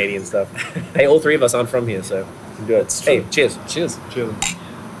with that Canadian stuff. Hey, all three of us aren't from here, so we can do it. It's Hey, true. cheers. Cheers. chill.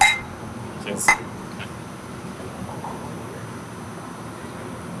 Cheers.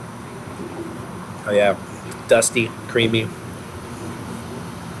 Oh yeah, dusty, creamy.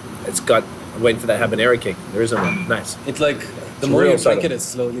 It's got. I'm waiting for that habanero kick. There isn't one. Nice. It's like the It's more real you drink subtle.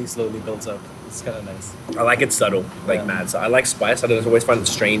 it slowly builds up. It's kind of nice. I like it subtle, like Yeah. mad. So I like spice. I don't always find it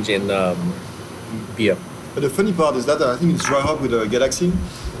strange in beer. But the funny part is that I think it's dry hop with a Galaxy,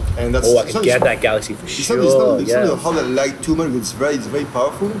 and that's Oh, I it's can not- get that Galaxy for It's sure. not, it's not, it's yeah. not a hop that I like too much. It's very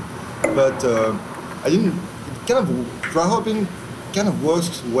powerful, but I didn't. It kind of dry hopping kind of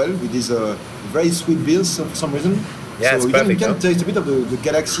works well with these very sweet beers for some reason. Yeah, so it's you can, perfect, you can huh? taste a bit of the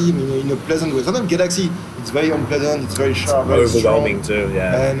Galaxy in a pleasant way. Sometimes Galaxy it's very unpleasant. It's very sharp, very Overwhelming strong. too.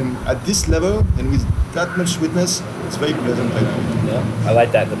 Yeah. And at this level and with that much sweetness, it's very pleasant. Yeah. I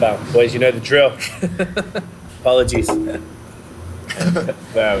like that in the bow. Boys, you know the drill. Apologies.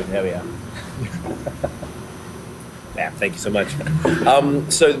 There we are. Yeah, thank you so much.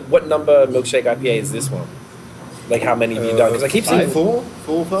 So what number milkshake IPA is this one? Like how many have you done? Because I keep seeing Four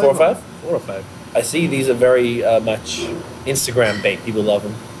or five. 4 or 5? 4 or 5. I see these are very much Instagram bait. People love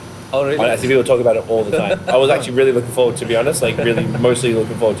them. Oh really? I see people talk about it all the time. I was actually really looking forward, to be honest, like really mostly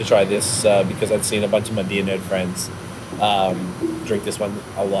looking forward to try this because I'd seen a bunch of my beer nerd friends drink this one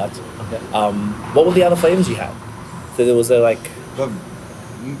a lot. Okay. What were the other flavors you had? So there was like, But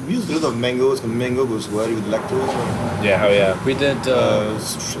we used a lot of mangoes, because mango goes well with lactose. yeah, oh yeah. We did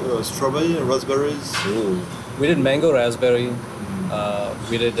Strawberry, raspberries. Ooh. we did mango raspberry.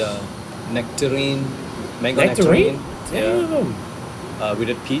 We did nectarine, mango nectarine. Yeah. Damn. We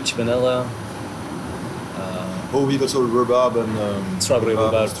did peach, vanilla. Oh, we got also rhubarb and Strawberry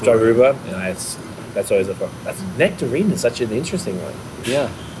rhubarb. Strawberry rhubarb? Yeah, that's always a fun. That's nectarine is such an interesting one. Yeah.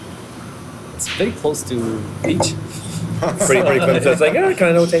 It's very close to peach. Pretty close. So it's like, I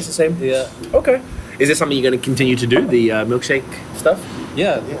kind of know it tastes the same. Yeah. Okay. Is this something you're going to continue to do, the milkshake stuff?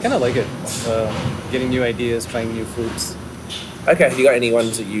 Yeah, kind of like it. Getting new ideas, trying new foods. Okay. Have you got any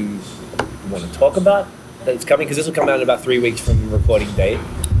ones that you want to talk about that's coming? Because this will come out in about 3 weeks from recording date.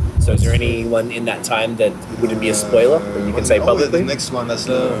 So is there anyone in that time that wouldn't be a spoiler that you can say The publicly? next one, that's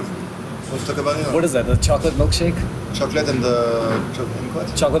let's talk about it. What is that? The chocolate milkshake? Chocolate and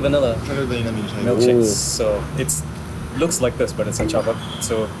what? Chocolate vanilla Chocolate vanilla milkshake. milkshakes. Ooh. So it's looks like this, but it's a chocolate.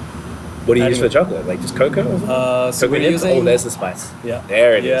 So What do you use Adding for chocolate? Like just cocoa? Or something? so Cocoa we're nibs? using Oh, there's the spice. yeah.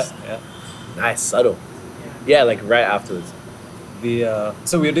 There it yeah, is. Yeah. Nice, subtle. Yeah, like right afterwards. The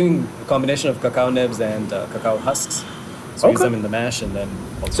so we're doing a combination of cacao nibs and cacao husks. So we use Okay. them in the mash and then.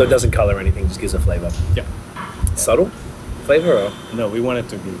 Also, So it doesn't color anything, just gives a flavor. Yeah. Subtle flavor or No, we want it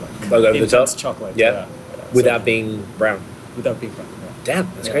to be like over the top? intense chocolate. Yeah. So- Without being brown. without being brown. Yeah. Damn,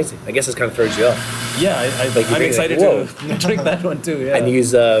 that's Yeah. crazy. I guess this kind of throws you off. Yeah, Like, you I'm drink excited like, to drink that one too. Yeah. And you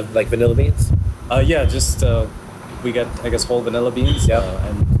use like vanilla beans? Yeah, just we get, I guess, whole vanilla beans. Yep.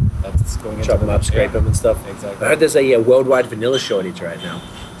 And that's going into Chop them up, yeah. scrape them and stuff. Exactly. I heard there's a worldwide vanilla shortage right now.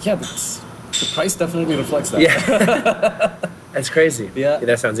 Yeah, but the price definitely reflects that. Yeah. That's crazy. Yeah.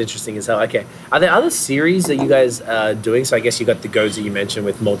 That sounds interesting as hell. Okay. Are there other series that you guys are doing? So I guess you got the goza you mentioned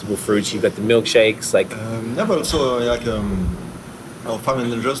with multiple fruits. You got the milkshakes. Like, Yeah, but also like our farm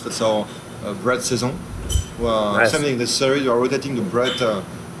managers. That's our bread season. Well, Nice. same thing. This series, we are rotating the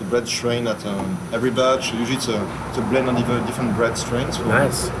bread strain at every batch. Usually it's a blend of different bread strains. So,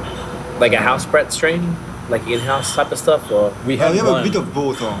 nice. Like a house bread strain? Like in-house type of stuff? Or We We have have one. a bit of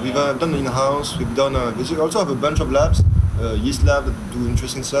both. We've done in-house. We've done. We also have a bunch of labs, yeast lab that do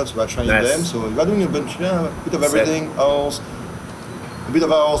interesting stuff. So we're trying Nice. them. So we're doing a bunch, a bit of Sick. everything. Ours, a bit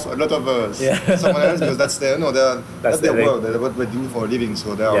of ours, a lot of Yeah. someone else because that's their That's their their work. That's what they do for a living.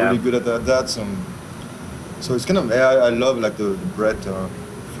 So they are Yeah. really good at that. So it's kind of I love like the bread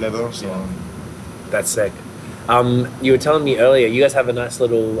flavor. So Yeah. that's sick. You were telling me earlier, you guys have a nice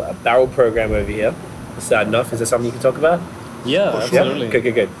little barrel program over here. Starting off, is there something you can talk about? Yeah, For sure. absolutely. Good,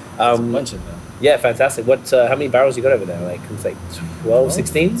 good, good. There's a bunch of them. Yeah, fantastic. What? How many barrels you got over there? Like, it's like 12,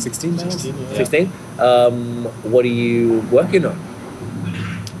 16? 16 now? 16, yeah. 16? What are you working on?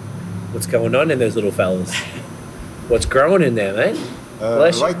 What's going on in those little fellas? What's growing in there, man?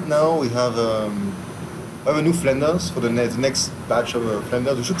 Bless you. Right now we have a new Flanders for the next batch of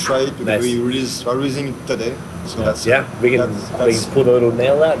Flanders. We should try it because Nice. we're releasing it today. So that's Yeah, we can pull the little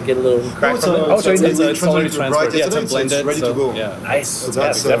nail out and get a little crack it's from it. a- Oh, sorry, it's a- It's already transferred to transferred. bright Yeah, it's yesterday, so blended. it's ready to so, go. Yeah. nice. So Yeah,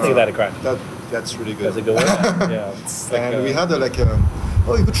 that's definitely that a crack. That's really good. That's a good one. Yeah, it's like And we had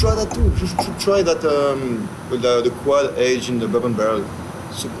oh, you could try that too. You should try that with the quad aged in the bourbon barrel.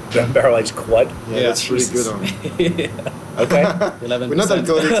 So, Barrel aged quad. yeah, that's really Jesus. good. Okay. 11%. We're not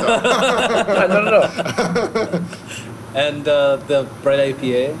alcoholics. No. And the bread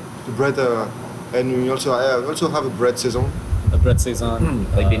IPA, The bread, and we also have a bread saison. the bread saison,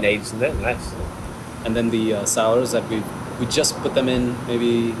 Like being aged in there. Nice. and then the sours that we just put them in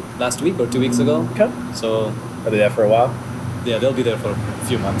maybe last week or 2 weeks ago. Okay. So I'll be there for a while. yeah, they'll be there for a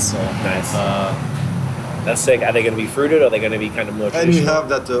few months. So Nice. That's sick. Are they going to be fruited or are they going to be kind of more And we traditional? have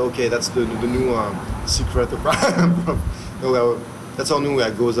that. That's the new secret. No, well, that's our new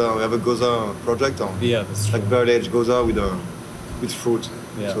Goza. We have a Goza project. yeah, that's true. Like barrel aged Goza with fruit.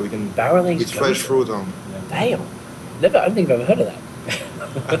 Yeah. So we can Barrel aged with fresh fruit. Damn. Never. I don't think I've ever heard of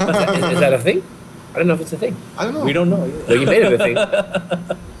that. is that a thing? I don't know if it's a thing. I don't know. We don't know. Well, you made it a thing.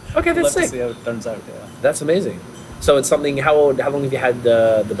 Okay, We'll that's have to sick. see how it turns out. Yeah. That's amazing. So it's something. How long have you had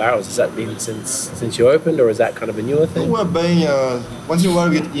the barrels? Has that been since you opened, or is that kind of a newer So thing? we're buying. Once in a while,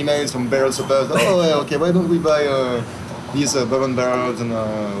 we get emails from barrel suppliers. Oh, yeah, okay. Why don't we buy these bourbon barrels and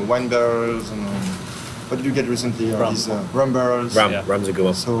wine barrels and what did you get recently? Rum. These rum barrels. Yeah. Rum's a good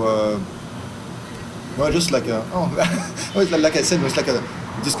one. So, no, just like it's like I said, it's like a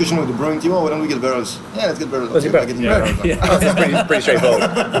discussion with the brewing team. Oh, why don't we get barrels? Yeah, let's get barrels. Let's get we're barrels. getting Yeah. barrels. Oh, that's pretty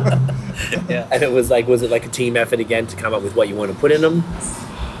straightforward. Yeah. And it was like a team effort again to come up with what you want to put in them.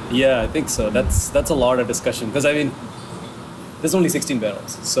 Yeah, I think so. That's a lot of discussion because I mean, there's only 16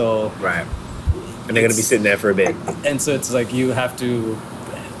 barrels, so Right. And they're going to be sitting there for a bit. and so it's like you have to.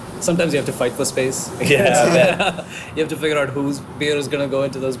 Sometimes you have to fight for space. Yeah, I bet. You have to figure out whose beer is gonna go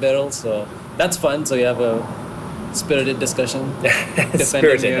into those barrels. So that's fun. So you have a spirited discussion.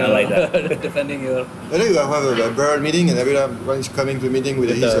 Spirited, I like that. Defending your. And then we have a barrel meeting, and everyone is coming to a meeting with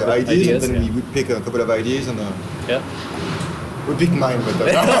his the ideas, ideas, and then yeah. we pick a couple of ideas, and Yeah. we pick mine. But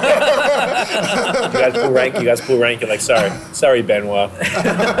You guys pull rank. You're like, sorry, Benoit.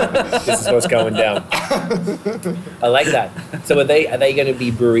 This is what's going down. I like that. So are they going to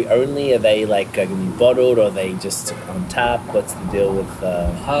be brewery only? Are they like going to be bottled, or are they just on tap? What's the deal with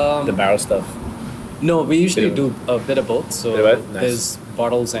the barrel stuff? No, we usually Bit do a bit of both. So Bit of both? Nice. there's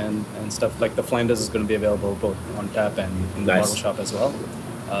bottles and stuff like the Flanders is going to be available both on tap and in the Nice. bottle shop as well.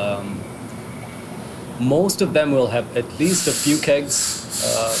 Most of them will have at least a few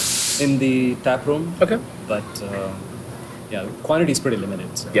kegs in the tap room, Okay. but yeah, the quantity is pretty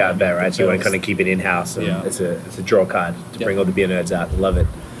limited. So, Yeah, I bet, right? So you want to barrels- kind of keep it in house. Yeah. It's a draw card to Yeah. bring all the beer nerds out. Love it.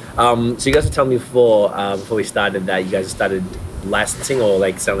 So you guys were telling me before we started that you guys started licensing or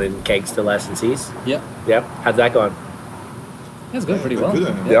like selling kegs to licensees. Yeah, Yeah. How'd that go? it's going pretty Good, well.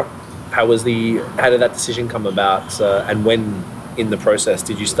 good, Yeah. How did that decision come about? And when in the process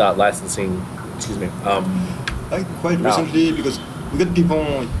did you start licensing? Excuse me. like quite No. recently, because we get people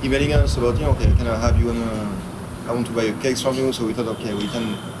emailing us about, okay, can I have you on I want to buy cakes from you, so we thought, okay, we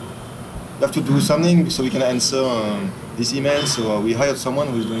can have to do something so we can answer this email. So we hired someone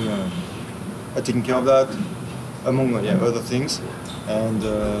who's doing taking care of that, among other things. And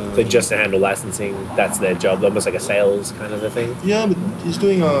So just to handle licensing, that's their job, almost like a sales kind of a thing. yeah, but he's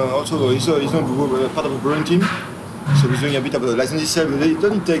doing also he's not part of the brewing team, so he's doing a bit of the licensing sale. But it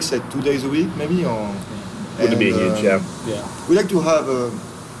only takes like 2 days a week, maybe, or Wouldn't be huge, yeah. Yeah. We like to have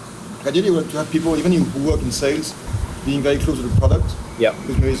ideally we like to have people even who work in sales being very close to the product. Yep.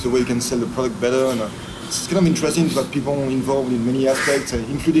 Because maybe it's the way you can sell the product better, and it's kind of interesting to have people involved in many aspects,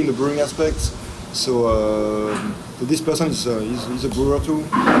 including the brewing aspects. So this person is he's a brewer too.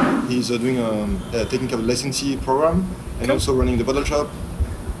 He's doing taking care of the licensing program and also running the bottle shop.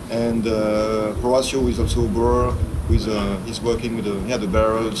 And Horacio is also a brewer. He's working with the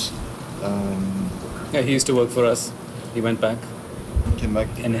barrels. Yeah, he used to work for us. He went back, Came back.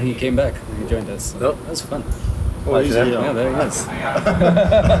 and then he came back. He joined us. So Oh. that was fun. Oh, he's yeah. here. Yeah, there he is.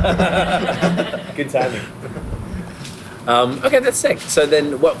 Good timing. Okay, that's sick. So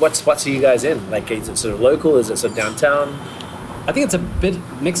then, what spots are you guys in? Like, is it sort of local? Is it sort of downtown? I think it's a bit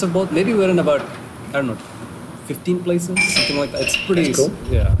mix of both. Maybe we're in about, I don't know, 15 places, something like that. It's pretty. That's cool.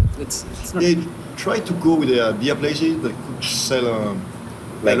 Yeah, it's not. They try to go with the beer places that could sell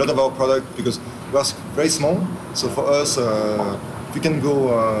a lot of our product because we're very small. So for us, if we can go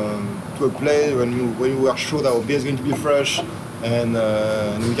to a place when you are sure that our beer is going to be fresh and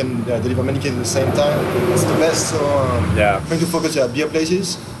we can deliver many cases at the same time, it's the best. So trying to focus on beer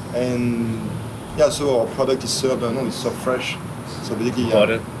places and so our product is served. It's served fresh. So basically,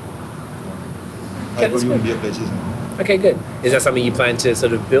 Important. high that's volume good. beer places. Okay, good. Is that something you plan to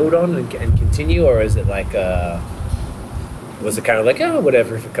sort of build on and continue, or is it like, was it kind of like,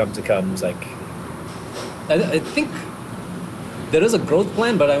 whatever, if it comes, it comes? Like, I think there is a growth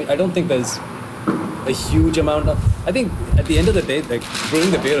plan, but I don't think there's a huge amount of. I think at the end of the day, like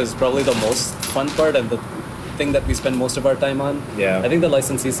brewing the beer is probably the most fun part and the thing that we spend most of our time on. Yeah. I think the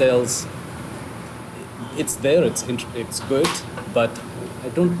licensee sales, it's there, it's good, but I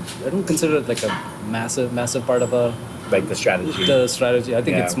don't consider it like a massive part of like the strategy. the strategy. I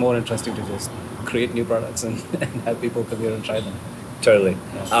think Yeah. it's more interesting to just create new products and have people come here and try them. Totally.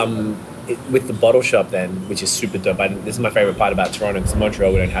 With the bottle shop then, which is super dope. This is my favorite part about Toronto because in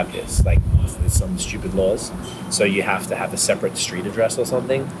Montreal we don't have this. Like, there's some stupid laws, so you have to have a separate street address or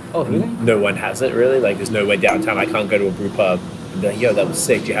something. Oh, really? No one has it really. Like, there's nowhere downtown. I can't go to a brew pub and be like, yo, that was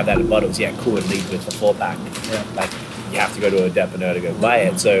sick. Do you have that in bottles? Yeah, cool. And leave with a 4-pack. Yeah. Like, you have to go to a depot to go buy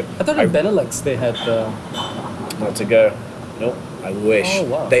it. So I thought in Benelux they had. not to go. Nope. I wish. Oh,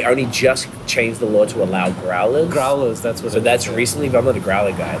 wow. They only just changed the law to allow growlers. Growlers, that's what. So that's recently, but I'm not a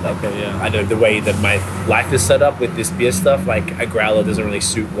growler guy. Like, Okay, yeah. I know the way that my life is set up with this beer stuff. Like, a growler doesn't really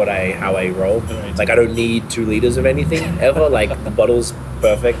suit how I roll. Right. Like, I don't need 2 liters of anything ever. Like, the bottle's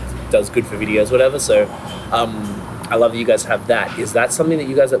perfect, does good for videos, whatever. So, I love that you guys have that. Is that something that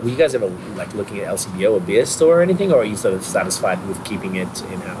were you guys ever like looking at LCBO or beer store or anything, or are you sort of satisfied with keeping it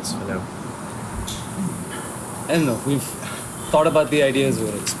in house for now? I don't know. We've thought about the ideas,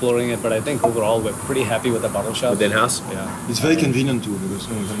 we're exploring it, but I think overall we're pretty happy with the bottle shop. Within house? Yeah. It's very convenient too because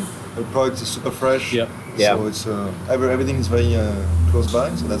the product is super fresh. Yep. Yeah. So it's everything is very close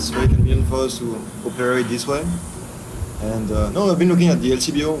by, so that's very convenient for us to operate this way. And no, I've been looking at the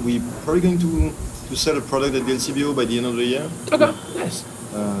LCBO. We're probably going to sell a product at the LCBO by the end of the year. Okay, nice.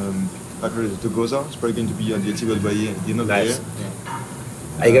 Actually, the Goza is probably going to be at the LCBO by the end of Nice. the year.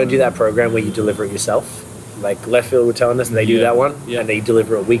 Are you going to do that program where you deliver it yourself? Like Leftfield were telling us, and they do Yeah. that one, Yeah. and they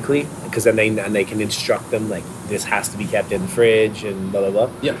deliver it weekly, because then they can instruct them like this has to be kept in the fridge and blah blah blah.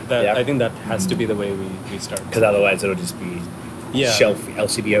 Yeah, I think that has to be the way we start. Because otherwise it'll just be Yeah. shelf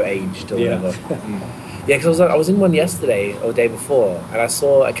LCBO aged or Yeah. whatever. Yeah, because I was in one yesterday or the day before, and I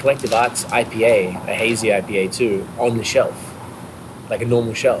saw a Collective Arts IPA, a hazy IPA too, on the shelf, like a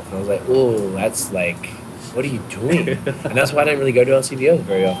normal shelf, and I was like, oh, that's like, what are you doing? And that's why I don't really go to LCBOs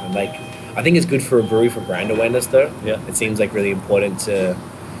very often. Like, I think it's good for a brewery for brand awareness though. Yeah. It seems like really important to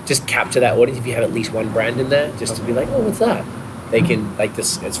just capture that audience. If you have at least one brand in there, just to be like, oh, what's that? They can, like,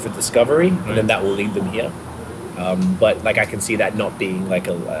 this, it's for discovery, and then that will lead them here. But like, I can see that not being like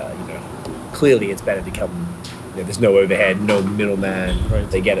clearly it's better to come, there's no overhead, no middleman. Right.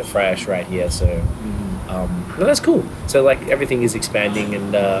 They get it fresh right here. So no, that's cool. So like everything is expanding,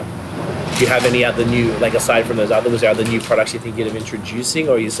 and do you have any other new, like aside from those others, was there other new products you think you'd have introducing,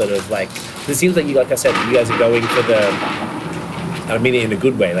 or you sort of like, it seems like you, like I said, you guys are going for the, I mean it in a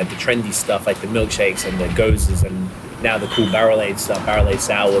good way, like the trendy stuff, like the milkshakes and the gozes, and now the cool barrel-aged stuff, barrel-aged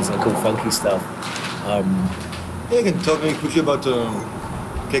sours and the cool funky stuff. Yeah, you can talk very quickly about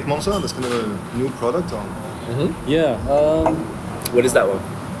Cake Monster. That's kind of a new product. Yeah. What is that one?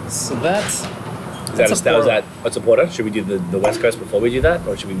 So that's Is that a porter. what's a porter? Should we do the West Coast before we do that,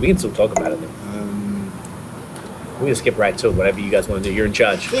 or should we can still talk about it? Then? We're gonna skip right to it. Whatever you guys want to do, you're in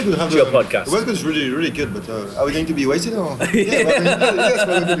charge. Yeah, we'll have It's your podcast. The West Coast is really, really good, but are we going to be wasted or? Yeah, yes,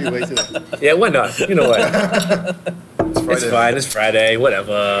 we're going to be wasted. Yeah, why not? You know what? It's Friday. It's fine. It's Friday.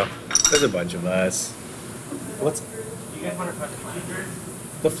 Whatever. There's a bunch of us. What's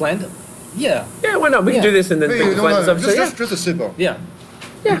the flan? Yeah. Yeah, why not? We can Yeah. do this and then Maybe, find this episode. just a sipper. Yeah.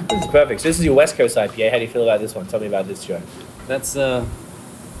 Yeah, this is perfect. So this is your West Coast IPA. How do you feel about this one? Tell me about this, Joe. That's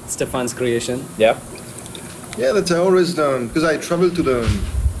Stefan's creation. Yeah. Yeah, that's always because I traveled to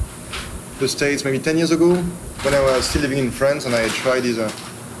the States maybe 10 years ago when I was still living in France, and I tried this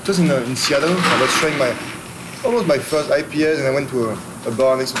just in Seattle. I was trying almost my first IPAs, and I went to a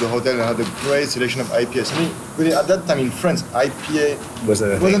bar next to the hotel and I had a great selection of IPAs. I mean, really at that time in France, IPA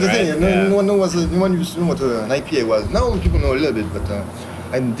Wasn't wasn't the right? thing. No one used to know what an IPA was. Now people know a little bit, but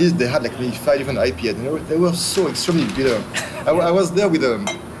and they had like maybe 5 different IPAs, and they were so extremely bitter. I was there with a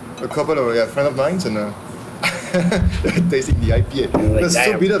couple of a friend of mine, and tasting the IPA. Like, It was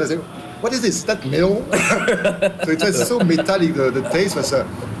so damn. bitter. I said, "What is this? Is that metal?" So it was so metallic. The taste was.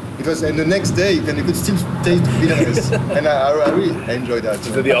 It was, and the next day you could still taste the bitterness, and I really enjoyed that.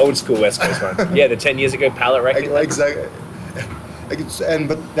 So the old school West Coast one. Yeah, the 10 years ago palette record. Exactly.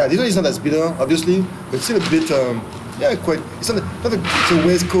 But yeah, this one is not as bitter, obviously, but still a bit. Yeah, quite. It's it's a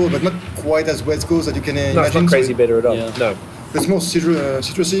West Coast, but not quite as West Coast that you can No, it's imagine. not crazy So bitter at all. Yeah. No. it's more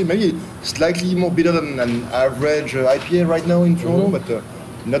citrusy, maybe slightly more bitter than an average IPA right now in Toronto, but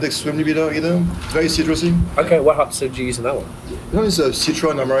not extremely bitter either. It's very citrusy. Okay, what hops did you use in that one? You know, it's a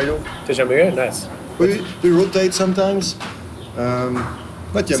Citron Amarillo. Tejamiro? Nice. We rotate sometimes,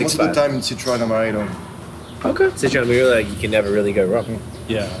 but yeah, most of the 6.5. time it's Citron Amarillo. Okay. Tejamiro, like, you can never really go wrong.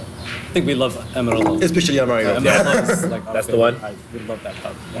 Yeah. I think we love Amarillo. Especially Amarillo. Amarillo is like our That's the favorite. one? We love that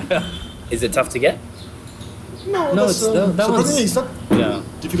pub. Is it tough to get? No, No, that's, it's that surprisingly, one's- it's not Yeah.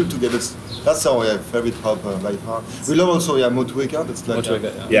 difficult to get. That's our favorite hop by far. We love also Motueka. That's like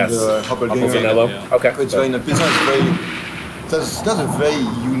Motueka, yeah. Yes. the Doppelganger. Is it another one? Yeah. Okay. It's very nice. Pizza is very. That's a very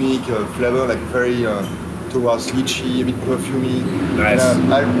unique flavor, like very towards lychee, a bit perfumey. Nice.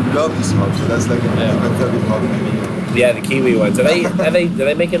 And I love this hop. So that's like Yeah. my favorite hop. Yeah, the Kiwi ones. Do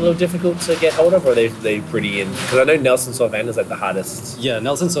they make it a little difficult to get hold of, or are they pretty in? Because I know Nelson Sauvin is like the hardest Yeah,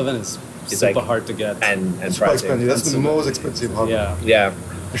 Nelson Sauvin is It's super like- hard to get. and It's quite pricing. expensive. That's the most expensive hop. Yeah. Yeah.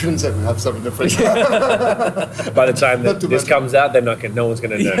 I shouldn't say we have some in the fridge. By the time Not that too this much. comes out, they're not gonna. No one's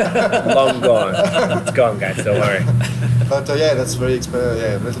gonna know. Long gone. It's gone, guys. Don't worry. But yeah, that's very expensive.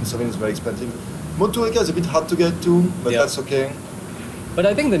 Yeah, Nelson Sauvin is very expensive. Motueka is a bit hard to get to, but Yeah. that's okay. But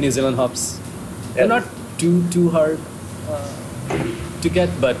I think the New Zealand hops, they're Yeah. not too hard to get,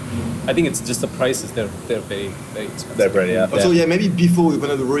 but I think it's just the prices. They're very expensive. They're pretty up. Also, Yeah. yeah, maybe before we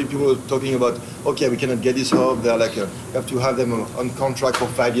were worried, people were talking about, okay, we cannot get this hop. They're like, you have to have them on contract for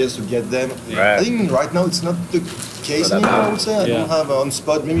 5 years to get them. Right. I think right now it's not the case Not that anymore, bad. I would say. I Yeah. don't have on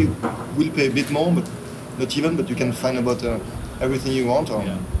spot. Maybe we'll pay a bit more, but not even, but you can find about everything you want. Or,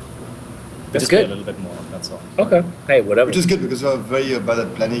 Yeah. That's Just pay good. a little bit more. That's all. Okay. Hey, whatever. Which is good because we are very bad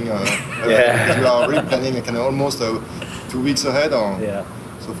at planning. Yeah. Because we are really planning kind of almost 2 weeks ahead. Or, Yeah.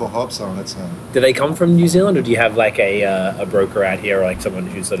 So for hops, that's. Do they come from New Zealand, or do you have like a broker out here, or like someone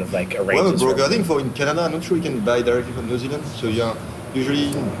who sort of like We have a arranges? broker. for I think for in Canada, I'm not sure you can buy directly from New Zealand. So yeah, usually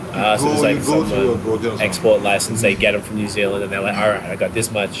you So there's like you go through a some broker. or something. export license. They get them from New Zealand, and they're like, all right, I got this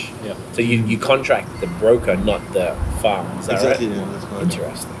much. Yeah. So you contract the broker, not the farm. Is that Exactly. right? Yeah, that's right.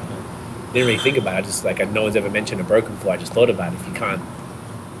 Interesting. Didn't really think about it. Just like no one's ever mentioned a broker before. I just thought about it. If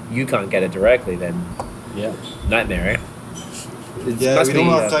you can't get it directly, then Yeah. nightmare. Eh? It Yeah, must we don't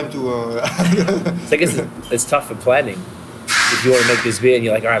be, have time to. So I guess it's tough for planning. If you want to make this beer and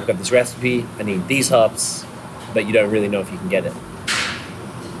you're like, all right, I've got this recipe, I need these hops, but you don't really know if you can get it.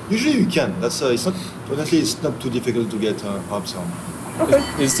 Usually you can. That's it's not. Honestly, it's not too difficult to get hops on.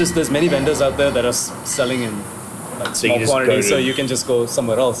 It's just there's many vendors out there that are selling in like So you small just go quantities, so to- you can just go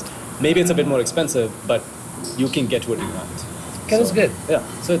somewhere else. Maybe it's a bit more expensive, but you can get what you want. Okay, that's good. Yeah.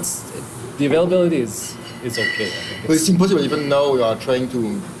 So the availability is okay. I think But it's impossible. Even now, we are trying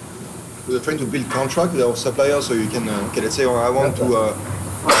to build contract with our suppliers, so you can. Okay, let's say I want to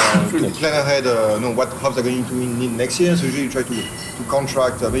plan ahead. Know what hops are going to need next year. So usually you try to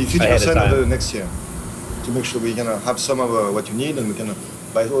contract maybe 50% time. of the next year to make sure we can have some of what you need and we can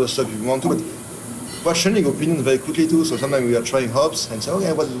buy all the stuff you want to. But we're changing opinions very quickly too. So sometimes we are trying hops and say,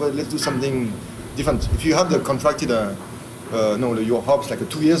 okay, well, let's do something different. If you have the contracted. Your hops like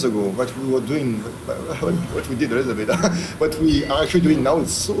 2 years ago. What we were doing, what we did a little bit, what we are actually doing now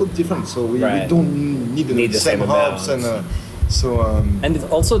is so different. So we Right. don't need the Need the same same hops amount. and So And it's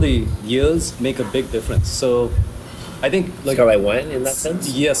also the years make a big difference. So I think Like how I went in that sense.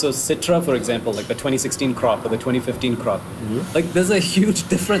 yeah, so Citra, for example, like the 2016 crop or the 2015 crop, like there's a huge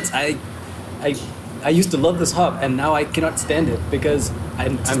difference. I used to love this hop, and now I cannot stand it because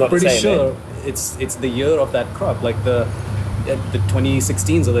I'm not the pretty same, sure it's the year of that crop, like the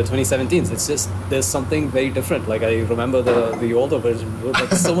 2016s or the 2017s. It's just there's something very different. Like I remember the older version was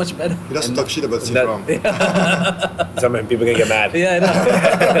like so much better. he doesn't And- talk shit about that- Citra. Some people are gonna get mad. Yeah, I know.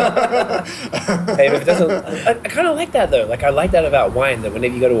 Hey, but it doesn't. I kind of like that though. Like I like that about wine. That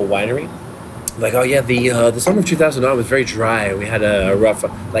whenever you go to a winery, like oh yeah, the summer of 2009 was very dry. We had a rough.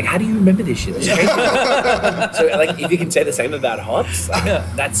 Like how do you remember this shit? It's crazy. So like if you can say the same about hops,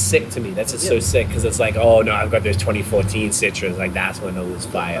 that's sick to me. That's just so sick because it's like oh no, I've got those 2014 Citras. Like that's when it was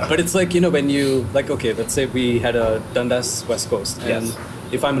fire. But it's like, you know, when you, like, okay, let's say we had a Dundas West Coast. And Yes.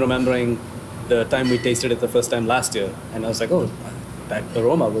 if I'm remembering the time we tasted it the first time last year, and I was like, oh, that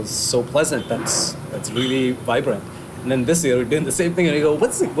aroma was so pleasant. That's really vibrant. And then this year we're doing the same thing, and you go,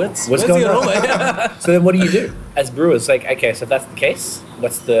 what's What's the going on? aroma? So then what do you do as brewers? Like okay, so if that's the case,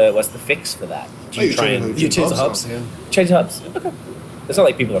 what's the fix for that? Do Oh, you you try change and it. You change the Hops, hops. Yeah. change the hubs? Okay. It's not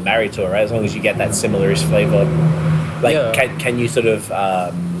like people are married to it, right? As long as you get that similarish flavor. Like, Yeah. can you sort of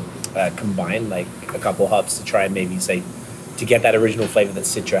combine like a couple hops to try and maybe say to get that original flavor that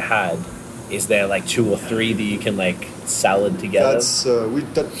Citra had? Is there like 2 or 3 that you can like salad together? That's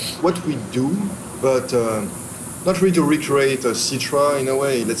what we do, but not really to recreate a Citra in a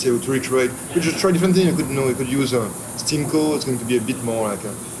way. Let's say to recreate, we just try different things. You could use a Stimco. It's going to be a bit more like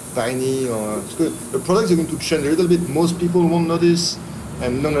a tiny, or it's good. The products are going to change a little bit. Most people won't notice.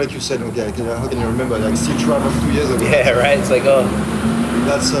 And no, like you said, okay, how can you remember like Citra from 2 years ago? Yeah, right. It's like oh,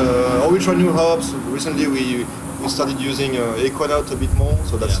 That's or we try new hops. Recently, we started using Equinox a bit more,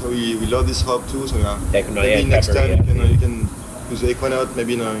 so that's why we love this hop too. So yeah, Equinox, maybe yeah, next pepper, time yeah. you can use Equinox,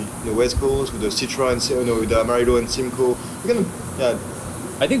 maybe in the West Coast with the Citra and with the Amarillo and Simcoe. You can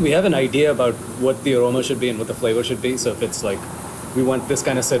I think we have an idea about what the aroma should be and what the flavor should be. So if it's like, we want this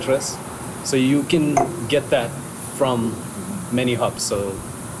kind of citrus, so you can get that from many hops. So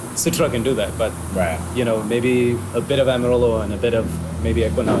Citra can do that, but right. you know, maybe a bit of Amarillo and a bit of maybe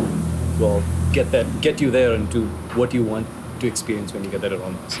Equinox will get you there into what you want to experience when you get that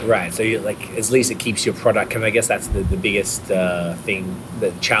aroma. So, Right. So you like at least it keeps your product, and I guess that's the biggest thing,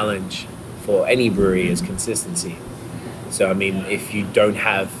 the challenge for any brewery is consistency. So I mean, if you don't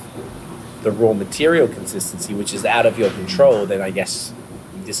have the raw material consistency, which is out of your control, then I guess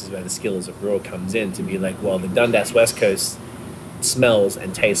this is where the skill as a brewer comes in to be like, well, the Dundas West Coast smells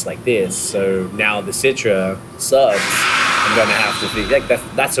and tastes like this, so now the Citra sucks. I'm gonna have to be like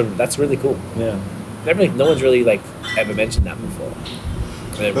that's really cool. yeah. No one's really like ever mentioned that before.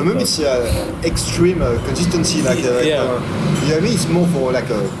 but maybe it's extreme consistency. Like I mean, it's more for like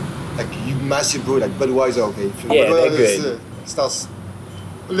you massive brew like Budweiser. Okay, if Yeah, they're Budweiser good. Starts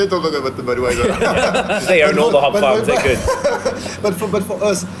a little bit about the Budweiser. They own all the hop But- farms. They're good. but for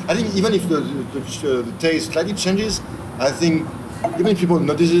us, I think even if the taste slightly changes, I think even if people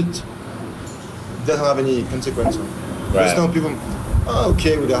notice it, it doesn't have any consequence. Right. Just now people,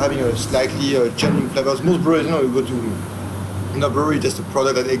 okay, they're having a slightly changing flavors. Most brewers, you go to a brewery, taste a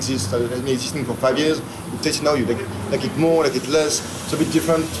product that exists, that has been existing for 5 years. You taste it now, you like it more, like it less. It's a bit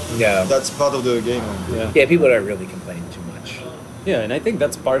different. Yeah. That's part of the game. Yeah, people don't really complain too much. Yeah, and I think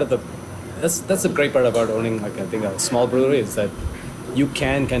that's part of that's the great part about owning like I think a small brewery is that you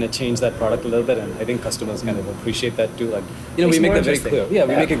can kind of change that product a little bit, and I think customers kind of appreciate that too. Like Makes we it make more that very interesting. clear. Yeah,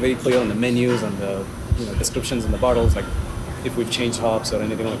 we Yeah. make it very clear on the menus and the descriptions in the bottles, like if we've changed hops or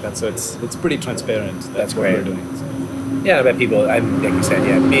anything like that. So it's pretty transparent. That's what great. we're doing. So. Yeah, I bet people, like you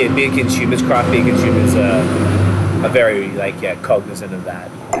said, beer consumers, craft beer consumers are very cognizant of that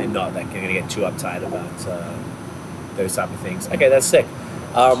and not like going to get too uptight about those type of things. Okay, that's sick.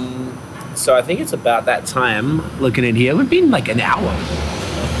 So I think it's about that time. Looking in here, we've been like an hour.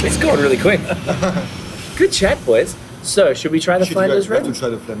 It's going really quick. Good chat, boys. So should we try the Flanders We have to round? try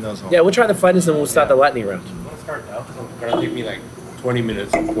the Flanders. Yeah, we'll try the Flanders and we'll start the lightning round. I'm gonna start now because it's gonna take me like 20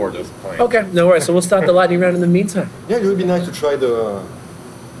 minutes to pour this pint. Okay, no worries. So we'll start the lightning round in the meantime. Yeah, it would be nice to try the.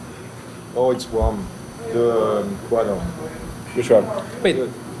 Oh, it's warm. The Quado. Which one? Wait,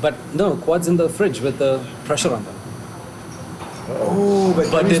 but no, quad's in the fridge with the pressure on them. Oh,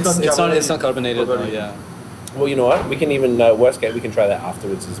 But it's not carbonated. No, Probably. yeah. Well, you know what? We can even, worst case, we can try that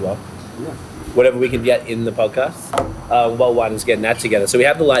afterwards as well. Whatever we can get in the podcast. While one is getting that together. So we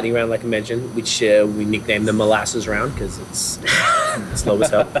have the lightning round, like I mentioned, which we nicknamed the molasses round because it's slow as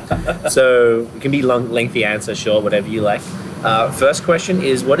hell. So it can be long, lengthy answer, sure, whatever you like. First question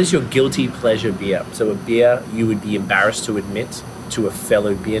is, what is your guilty pleasure beer? So a beer you would be embarrassed to admit to a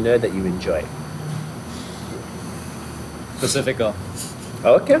fellow beer nerd that you enjoy. Pacifico.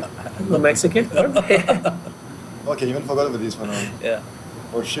 Okay. A little Mexican. Okay. Okay, even forgot about this one. Yeah.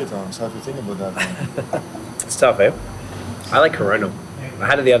 Oh shit, so I have to think about that. It's tough, eh? I like Corona. I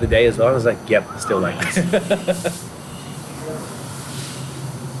had it the other day as well. I was like, yep, still like this.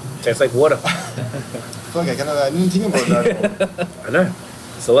 Tastes like water. Fuck, I didn't think about that. I know.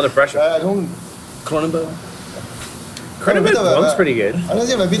 It's a lot of pressure. I don't. Kronenberg. Cronenberg Blanc's pretty good. I don't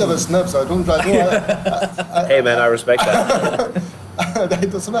think I'm a bit of a snub, so I don't. Hey man, I respect that.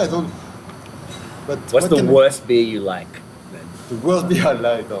 Sometimes I don't. But What's what the can- worst beer you like? The worst beer I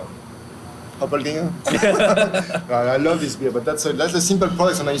like, Doppelganger. No, I love this beer, but that's a simple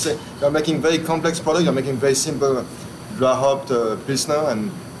product. And then you say you're making very complex product, you're making very simple dry hopped Pilsner,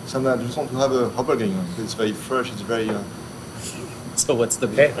 and sometimes I just want to have a Doppelganger. It's very fresh, it's very. So what's the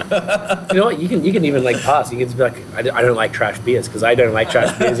beer? Hey, you know what? You can even like pass. You can just be like, I don't like trash beers because I don't like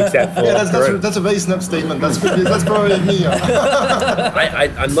trash beers except for. Yeah, Corona. that's a very snap statement. That's probably me.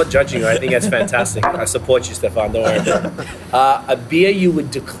 I'm not judging you. I think that's fantastic. I support you, Stefan. Don't worry about it. A beer you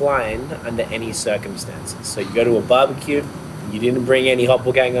would decline under any circumstances. So you go to a barbecue, you didn't bring any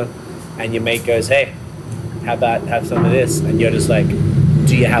Doppelganger, and your mate goes, hey, how about have some of this? And you're just like,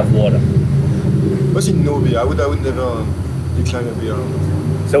 do you have water? What's in no beer? I would never decline a beer.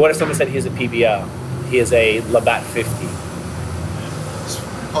 So what if someone said, here's a PBR, here's a Labatt 50,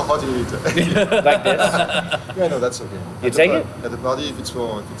 How hot is it? like this? Yeah, no, that's okay. You At the take par- it? At the party, if it's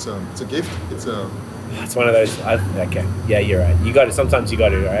a gift, it's a. It's one of those. Okay, yeah, you're right. You got it. Sometimes you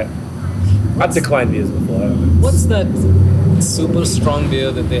got it, right? I've declined beers before. I don't know. What's that super strong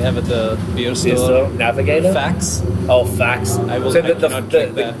beer that they have at the beer store? Beer store? Navigator? Fax. Oh, Facts. I will- So I the, cannot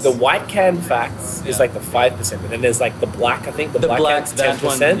drink that. the white can Facts is Yeah. like the 5%, but then there's like the black. I think the black black, can's that 10%.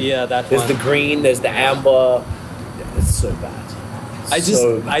 one. Yeah, that There's one. the green. There's the amber. Yeah, it's so bad. I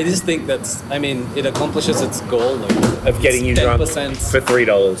just think that's. I mean, it accomplishes its goal Of getting you drunk 10%, for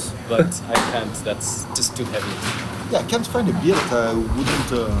 $3. but I can't. That's just too heavy. Yeah, I can't find a beer that I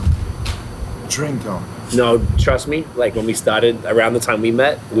wouldn't drink. No, trust me. Like when we started, around the time we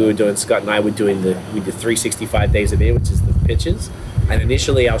met, we were doing. Scott and I were doing we did 365 days a beer, which is the pitches. And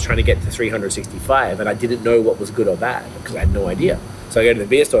initially, I was trying to get to 365, and I didn't know what was good or bad because I had no idea. So I go to the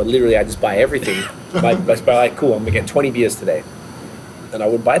beer store. Literally, I just buy everything. like, cool, I'm gonna get 20 beers today, and I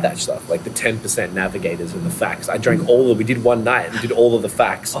would buy that stuff, like the 10% Navigators and the Facts. I drank all of. We did one night. We did all of the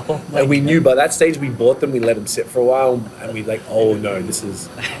Facts, and we knew by that stage we bought them. We let them sit for a while, and we like, oh no, this is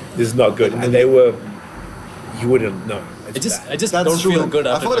not good. And they were. You wouldn't know. I just That's don't true. feel good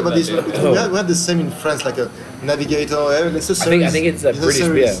I after forgot about this. drinking that We beer. had the same in France, like a Navigator. It's a I series. think it's a British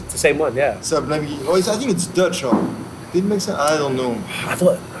beer. It's the same one, yeah. I think it's Dutch. Did it make sense? I don't know. I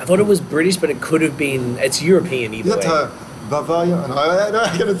thought it was British, but it could have been. It's European Is either that way. Bavaria? No,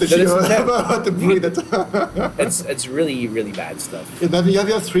 I cannot touch No, it. this is- About the breed that. It's really really bad stuff. You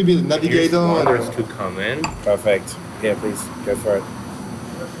have three beers: Navigator. Orders And, to come in. Perfect. Yeah, please go for it.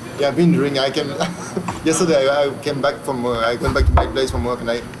 yeah, I've been drinking. Yesterday I came back from. I went back to my place from work, and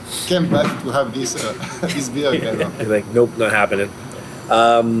I came back to have this this beer again. You're like, nope, not happening.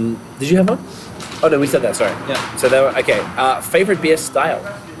 Did you have one? Oh no, we said that. Sorry. Yeah. So that one, okay. Favorite beer style.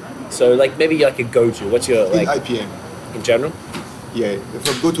 So like maybe like a go-to. What's your like IPA. in general? Yeah, if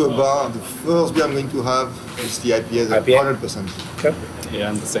I go to a bar, the first beer I'm going to have is the IPA. IPA? 100%. Okay. Yeah,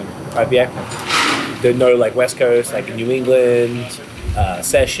 I'm the same. IPA. There's no like West Coast, like New England,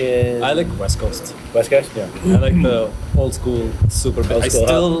 Session. I like West Coast. West Coast. Yeah, I like the old school super beer. Old I school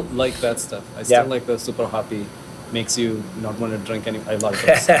still like that stuff. I still Yeah. like the super hoppy. Makes you not want to drink any. I love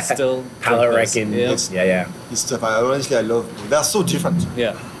those. I still Palate drink those. wrecking. Yeah. Yeah. This stuff, honestly, I love. They're so different.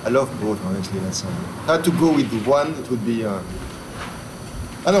 Yeah. I love both, honestly. That's, if I had to go with the one, it would be.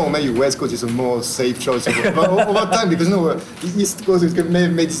 I don't know, maybe West Coast is a more safe choice but over time, because the East Coast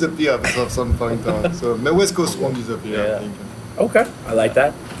may disappear at some point. So the West Coast won't disappear, Yeah. I think. Okay, I like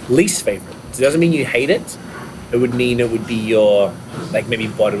that. Least favorite. It doesn't mean you hate it. It would mean it would be your like maybe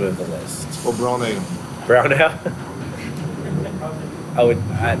bottom of the list. Or brown ale. Brown ale. I would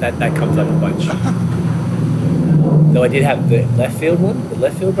that comes up a bunch. Though I did have the left field one. The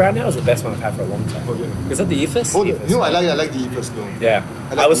left field brown ale was the best one I've had for a long time. Oh, yeah. Is that the EFIS? Oh, I like the EFS though. Yeah,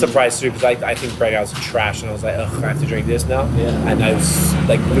 I like I was the- surprised too because I think brown ales are trash, and I was like, ugh, I have to drink this now. Yeah. And I was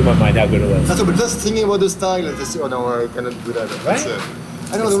like, blew my mind how good it was. But just thinking about the style, I just, oh no, I cannot do that. That's,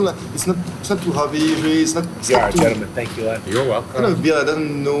 I don't know, it's not too heavy usually, it's not You are a too... gentleman. Thank you, lad. You're I welcome. don't know, beer, I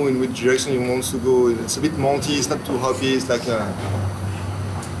don't know in which direction he wants to go. It's a bit malty, it's not too hoppy, it's like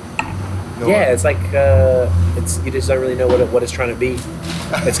No, Yeah, it's like it's you just don't really know what it's trying to be.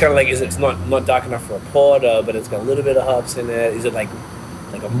 It's kind of like it's not dark enough for a porter, but it's got a little bit of hops in it. Is it like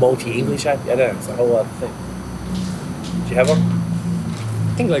a multi English IPA? I don't know. It's a whole other thing. Do you have one?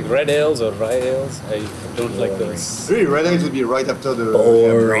 I think like red ales or rye ales. I don't like those. Really, red eggs would be right after the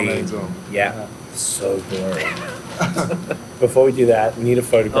Boring. brown eggs. So. Yeah, so boring. Before we do that, we need a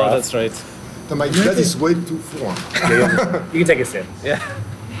photograph. Oh, that's right. So my that is way too full. You can take a sip. Yeah.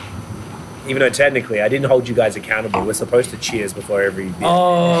 Even though technically I didn't hold you guys accountable. We're supposed to cheers before every beer.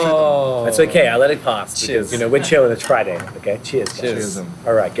 Oh. That's okay. I let it pass because Cheers. we're chilling. It's Friday. Okay. Cheers. Guys. Cheers.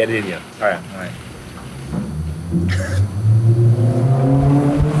 All right. Get it in you. All right. All right.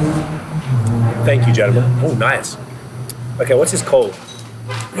 Thank you, gentlemen. Oh, nice. Okay, what's this called?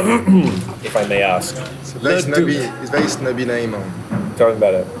 If I may ask. It's very snobby. It's very snobby name. Tell me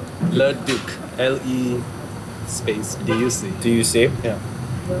about it. Le Duc. L-E space D-U-C. Do you see? Yeah.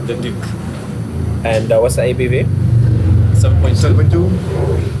 The Duke. And what's the ABV? 7.2.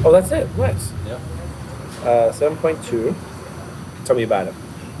 7.2. Oh, that's it. Nice. Yeah. 7.2. Tell me about it.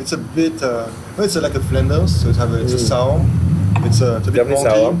 It's a bit. It's like a Flanders, so it's a sour. It's a bit Definitely malty.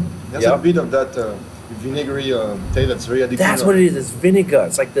 sour. There's Yeah. a bit of that vinegary taste that's very addictive. That's what it is. It's vinegar.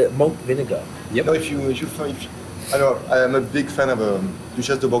 It's like the malt vinegar. Yep. No, if you I know I am a big fan of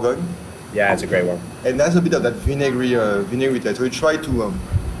Duchesse de Bourgogne, Yeah, it's a great one. and there's a bit of that vinegary taste. So we try to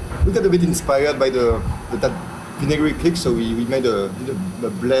we got a bit inspired by that vinegary kick. So we made a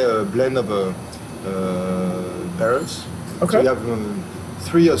blend of barrels. Okay. So we have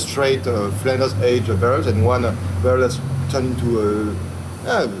 3 straight Flanders aged barrels and 1 barrel that's turned into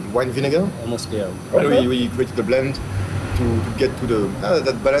wine vinegar. Almost, yeah. Okay. We created a blend to get to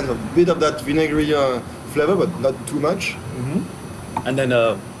that balance of a bit of that vinegary flavor, but not too much, And then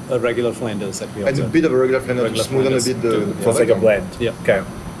a regular Flanders that we and also a bit of a regular Flanders to Regular smoothen a Flanders bit too. the So it's like a blend. Yeah. Okay.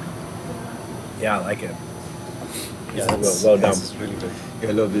 Yeah, I like it. Yeah, well done. It's really good. Yeah,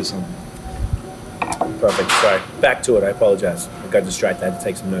 I love this one. Perfect. Sorry. Back to it. I apologize. I got distracted. I had to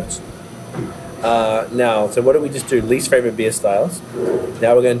take some notes. Now, so what did we just do? Least favorite beer styles.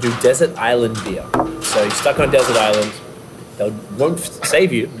 Now we're going to do desert island beer. So you're stuck on a desert island. They won't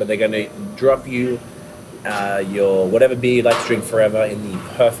save you, but they're going to drop you your whatever beer you like to drink forever in the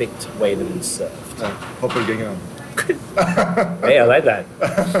perfect way that it's served. Hoppelgänger. Hey, I like that.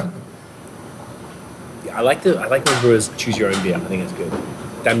 Yeah, I like when brewers choose your own beer. I think it's good.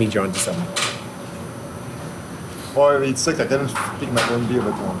 That means you're onto something. Or it sucks, I cannot pick my own beer,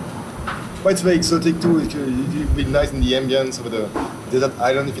 but it's very exotic too. It would be nice in the ambience of the desert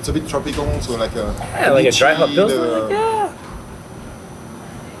island if it's a bit tropical, so like a Like a dry hop lychee, pilsner. Yeah.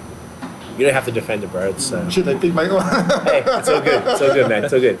 You don't have to defend it, bro. It's Shit, I picked my own. hey, it's all good. It's all good, man.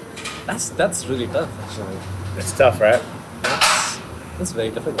 It's all good. That's really tough, actually. It's tough, right? That's very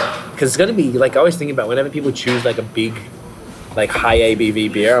difficult. Because it's gonna be like I always think about whenever people choose like a big, like high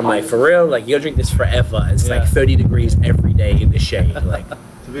ABV beer. I'm like, for real, like you'll drink this forever. It's like Yeah. 30 degrees every day in the shade. Like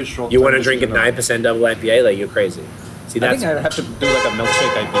It's a very short you want to time drink a decision. 9% double IPA? Like you're crazy. See, I that's think I'd have to do like a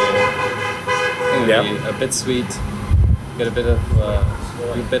milkshake IPA. I think it'd be a bit sweet, get a bit of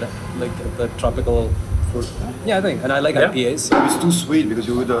like the tropical fruit. Yeah, I think, and I like Yeah. IPAs. It's too sweet because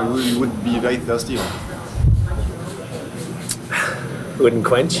you would be very thirsty. wouldn't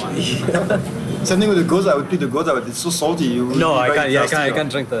quench. Same thing with the goza. I would pick the goza, but it's so salty. You would No, be I very can't. Yeah, thirsty. I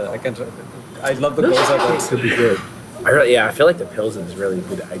can't drink the. I can't drink. I love the goza, but Could be good. I feel like the Pilsen is really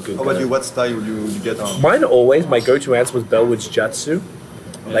good. A good. How about you? What style would you get on? Mine always, my go-to answer was Bellwood's Jutsu.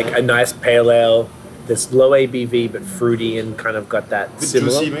 Like a nice pale ale that's low ABV but fruity and kind of got that A bit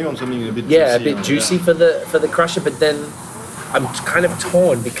similar. juicy, maybe on something a bit Yeah, juicy. a bit juicy for the crusher, but then I'm kind of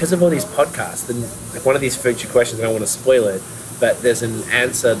torn because of all these podcasts and like one of these future questions. I don't want to spoil it, but there's an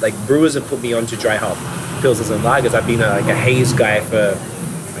answer. Like brewers have put me onto dry hop pilsners and lagers. I've been like a haze guy for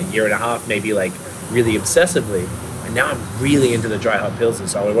a year and a half, maybe like really obsessively, and now I'm really into the dry hop pilsner.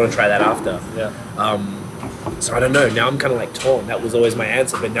 So I want to try that after. yeah. So I don't know. Now I'm kind of like torn. That was always my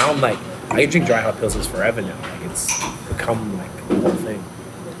answer, but now I'm like I can drink dry hop pilsners forever now. Like it's become like the whole thing.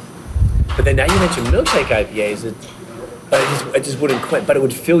 But then now you mentioned milkshake IPAs, I just wouldn't quit. But it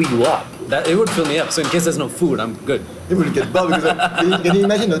would fill you up. That it would fill me up. So in case there's no food, I'm good. You will get bad because can you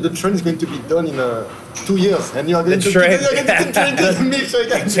imagine the trend is going to be done in 2 years and you are going The to trend. drink this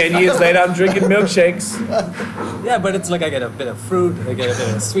milkshake. 10 years later, I'm drinking milkshakes. Yeah, but it's like I get a bit of fruit, I get a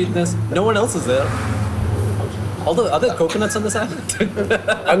bit of sweetness. No one else is there. Although, are there coconuts on this island?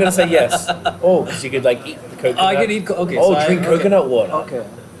 I'm gonna say yes. Oh, because you could like eat the coconut. Oh, I can eat. Okay. Oh, so I- drink okay. coconut water. Okay.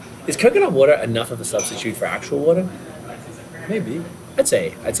 Is coconut water enough of a substitute for actual water? Maybe. I'd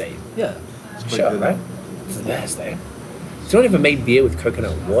say. Yeah. Sure, good. right? It's the best, eh? Has anyone ever made beer with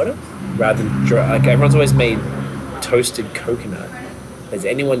coconut water rather than dry? Like everyone's always made toasted coconut. Has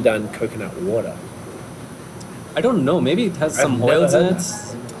anyone done coconut water? I don't know. Maybe it has some I've never oils in heard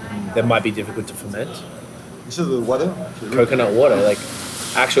it. That might be difficult to ferment. This is the water. Coconut water, like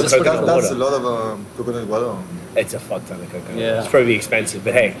actual Just coconut That's a water. lot of coconut water. It's a fuck ton of coconut. Yeah. It's probably expensive,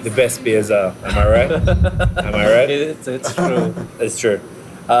 but hey, the best beers are. Am I right? Am I right? It's true. It's true.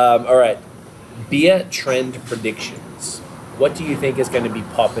 All right. Beer trend predictions. What do you think is going to be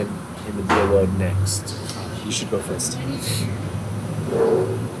popping in the beer world next? You should go first. It's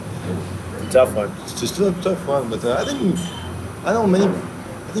a tough one. It's just a tough one, but I think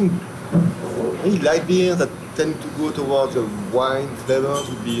many light beers that tend to go towards the wine flavors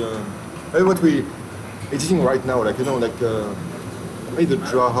would be maybe what we existing right now, like maybe the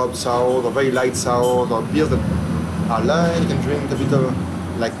dry hop sours or very light sours or beers that are light, you can drink a bit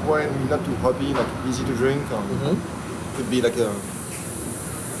of like wine, not too hoppy, like easy to drink. Could be like a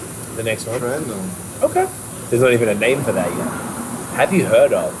The next one. trend. Okay. There's not even a name for that yet. Have you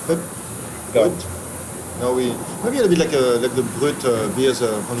heard of? But Go. no, maybe a bit like the Brut beers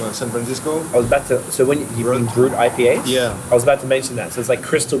from San Francisco. I was about to. So when you mean brute IPAs? Yeah. I was about to mention that. So it's like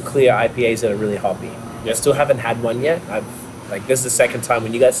crystal clear IPAs that are really hoppy. I still haven't had one yet. This is the second time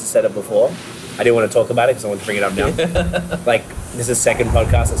when you guys have said it before. I didn't want to talk about it because I want to bring it up now. Like this is the second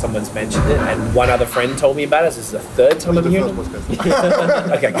podcast that someone's mentioned it, and one other friend told me about it. So this is the third time I'm The hearing first it.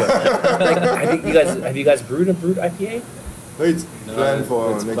 podcast. Okay, good. Like, have you guys brewed a brute IPA? No, it's planned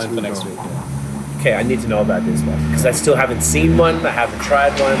for It's next planned week. for next now. week. Yeah. Okay, I need to know about this one because I still haven't seen one. I haven't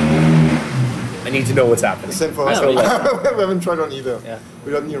tried one. I need to know what's happening. Same for us. That's what I We haven't tried one either. Yeah.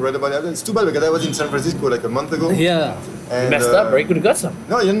 We don't even read about it. It's too bad because I was in San Francisco like a month ago. Yeah. And, messed up, right? Could have got some.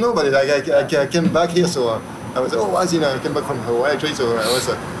 No, you didn't know about it. I came back here, so I was I came back from Hawaii actually, so I was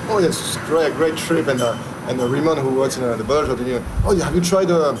it's great trip, and Raymond who works in the bottle shop, have you tried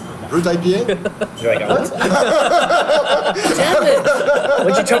Brut IPA? You're like, what? Damn it!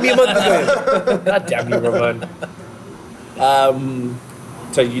 What'd you tell me a month ago? God damn you, Ramon.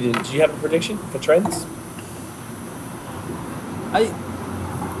 So you did you have a prediction for trends?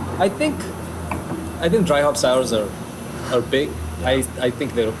 I think dry hop sours are big. I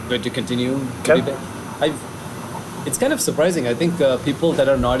think they're going to continue to be Okay. big. It's kind of surprising. I think people that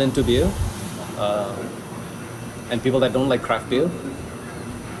are not into beer and people that don't like craft beer,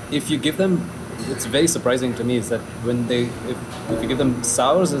 if you give them, it's very surprising to me is that when if you give them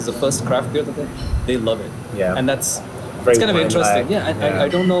sours as the first craft beer that they love it. Yeah. And that's Very it's kind of wine-like. interesting. Yeah, Yeah. I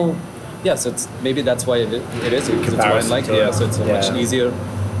don't know. Yeah, so it's maybe that's why it is because it's Comparison wine-like. to Yeah, it. so it's Yeah. much easier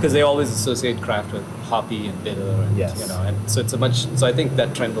because they always associate craft with hoppy and bitter, and Yes. and so it's so I think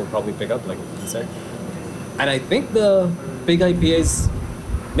that trend will probably pick up, like you said. And I think the big IPAs,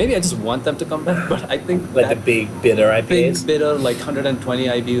 maybe I just want them to come back, but I think Like that the big bitter big IPAs? bitter, like 120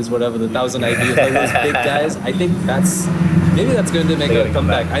 IBUs, whatever, the 1,000 IBUs, like those big guys. I think maybe that's going to make They're a gonna come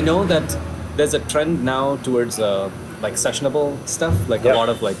comeback. back. I know that there's a trend now towards like sessionable stuff, like Yep. a lot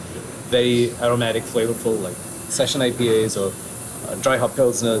of like very aromatic, flavorful, like session IPAs or dry hop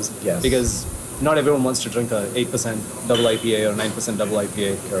pilsners. Yes. Because not everyone wants to drink a 8% double IPA or 9% double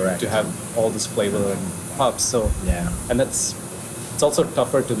IPA. Correct. To have all this flavor and hops. So Yeah. and it's also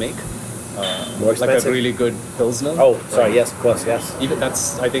tougher to make. More like expensive? a really good pilsner. Oh, sorry. Yes, of course. Yes. Even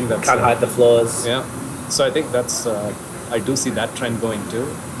I think that's Can't hide the flaws. yeah. So I think that's I do see that trend going too.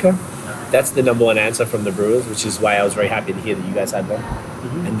 Okay. That's the number one answer from the brewers, which is why I was very happy to hear that you guys had one.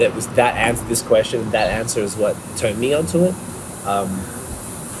 And that answer this question. That answer is what turned me onto it.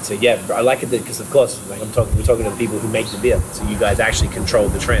 So yeah, I like it because of course, like we're talking to the people who make the beer. So you guys actually control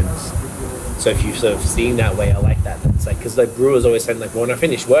the trends. So if you sort of seeing that way, I like that. It's like because like brewers always saying like, when I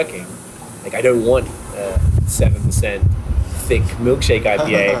finish working, like I don't want 7% thick milkshake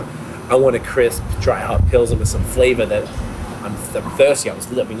IPA. I want a crisp dry hop pilsner with some flavor that I'm thirsty.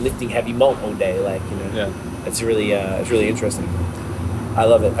 I've been lifting heavy malt all day. Like Yeah. it's really interesting. I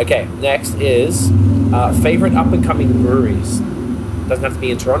love it. Okay, next is favorite up and coming breweries. Doesn't have to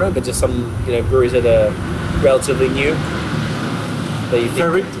be in Toronto, but just some breweries that are relatively new. That you think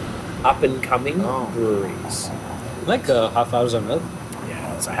Favorite? up and coming Oh. breweries. Like Half Hours on Milk.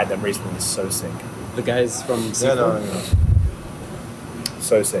 Yeah, so I had them recently. It's so sick, The guys from Yeah, Seafood. no.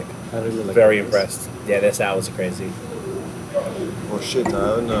 so sick. I really like Very those. impressed. Yeah, their sours are crazy. Oh shit, I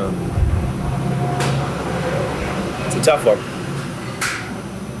haven't. It's a tough one.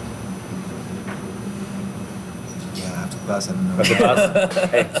 Yeah, I have to pass. I don't know. Have to pass?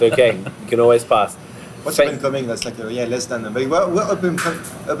 Hey, it's okay. You can always pass. What's Fa- up and coming? That's like less than. But we're up and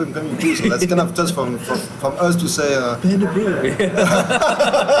coming too, so that's kind of tough from us to say. You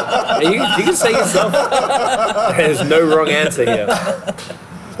can say yourself. There's no wrong answer here.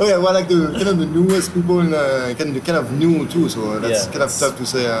 Oh yeah, we're like the kind of the newest people in kind of new too, so that's Yeah. kind of tough to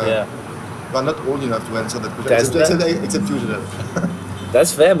say. Yeah. We're not old enough to answer that question. Except you, Judah.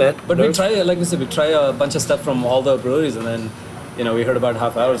 That's fair, man. But No- we try, like we said, we try a bunch of stuff from all the breweries, and then, we heard about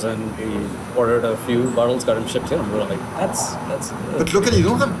half hours, and we ordered a few bottles, got them shipped here, and we were like, that's. But locally, you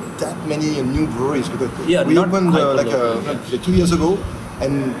don't have that many new breweries because Yeah, we not opened hyper-local. 2 years ago,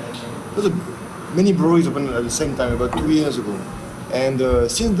 and many breweries opened at the same time about 2 years ago. And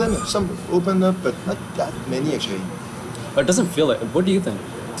since then, some opened up, but not that many actually. But it doesn't feel like. What do you think?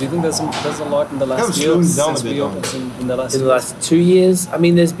 Do you think there's a lot in the last Kind of year slowing down since a bit, we huh? opened in the last? in the last 2 years, I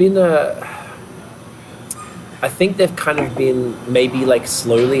mean, there's been I think they've kind of been maybe like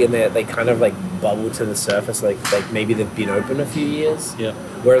slowly, and they kind of like bubble to the surface. Like maybe they've been open a few years. Yeah.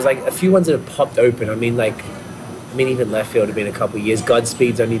 Whereas like a few ones that have popped open, I mean, even Left Field have been a couple of years.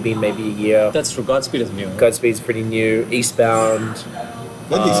 Godspeed's only been maybe a year. That's true. Godspeed is new. Godspeed's pretty new. Eastbound.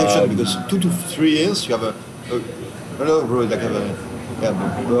 That's the exception because 2 to 3 years you have a lot of breweries like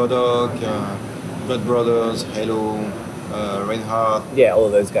Burdock, Blood Brothers, Hello, Reinhardt. Yeah, all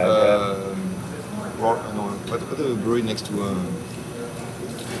of those guys. right? What the brewery next to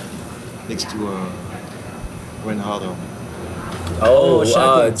Reinhardt? Oh,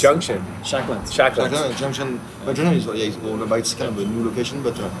 Shacklands. Junction. Shacklands. Shacklands. Junction, but Junction is old, but it's kind of a new location.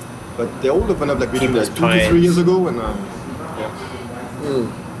 But they all opened up like between Keepers 2 to Pines. 3 years ago, and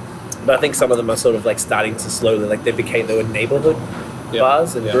But I think some of them are sort of like starting to slowly, like they were neighborhood Yeah.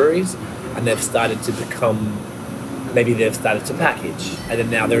 bars and Yeah. breweries, and they've started to become, maybe they've started to package, and then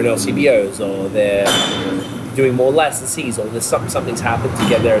now they're in LCBOs, or they're doing more licensees, or there's something's happened to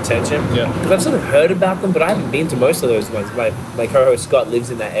get their attention. Yeah. Because I've sort of heard about them, but I haven't been to most of those ones. My co-host Scott lives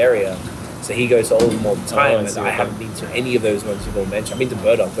in that area, so he goes to all of them all the time, I and see, I okay. haven't been to any of those ones you've all mentioned. I've been to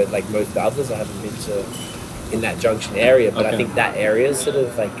Burdock, but like most others, I haven't been to in that Junction area. But I Okay. think that area is sort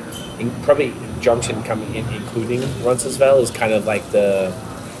of like, probably Junction coming in, including Roncesvalles, is kind of like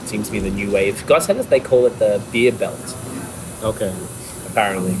seems to be the new wave. God said they call it the beer belt, Okay.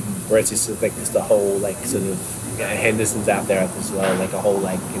 apparently, where it's just like just the whole like sort of Henderson's out there as well, like a whole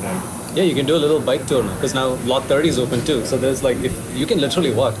like Yeah, you can do a little bike tour now because now Lot 30 is open too. So there's like if you can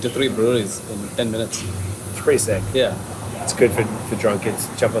literally walk to 3 breweries in 10 minutes. it's pretty sick. Yeah. It's good for drunkards.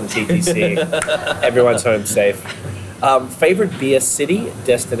 Jump on the TTC. Everyone's home safe. Favorite beer city,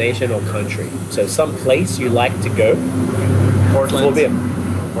 destination, or country? So some place you like to go for beer.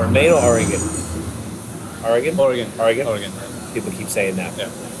 Or Maine or Oregon? Oregon? Oregon. Oregon? Oregon. People keep saying that. Yeah.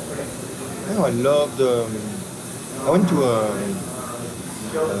 I loved. I went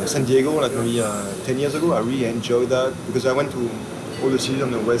to San Diego like maybe 10 years ago. I really enjoyed that because I went to all the cities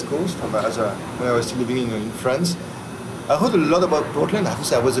on the West Coast when I was still living in France. I heard a lot about Portland. I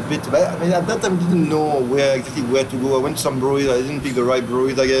was a bit. I mean, at that time, I didn't know exactly where to go. I went to some breweries. I didn't pick the right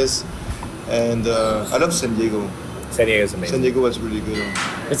breweries, I guess. And I love San Diego. San Diego's amazing. San Diego was really good.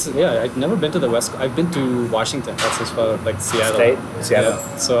 I've never been to the West. I've been to Washington. That's as far like Seattle. State? Seattle.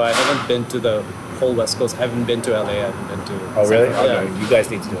 Yeah. So I haven't been to the whole West Coast. I haven't been to LA. I haven't been to. Oh really? San- Oh yeah. no, you guys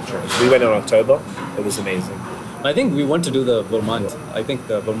need to do a trip. We went in October. It was amazing. I think we want to do the Vermont. I think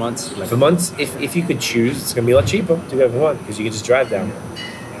the Vermont's like. Vermont, if you could choose, it's going to be a lot cheaper to go to Vermont because you can just drive down.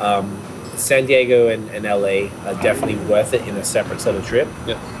 San Diego and LA are definitely worth it in a separate sort of trip.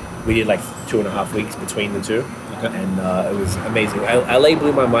 Yeah. We did like 2.5 weeks between the two, Okay. and it was amazing. LA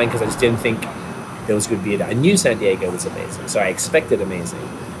blew my mind because I just didn't think there was good beer there. I knew San Diego was amazing, so I expected amazing,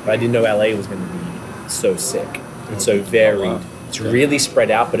 but I didn't know LA was going to be so sick and so varied. wow. It's really spread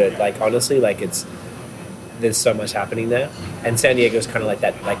out, but honestly, there's so much happening there. And San Diego's kind of like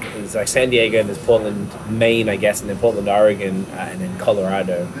that. Like it's like San Diego, and there's Portland, Maine, I guess, and then Portland, Oregon, and then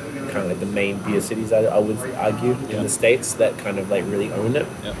Colorado. Kind of like the main beer cities, I would argue, in the States that kind of like really own it.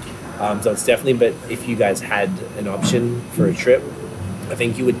 Yeah. So it's definitely, but if you guys had an option for a trip, I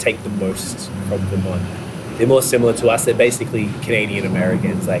think you would take the most from Vermont. They're more similar to us. They're basically Canadian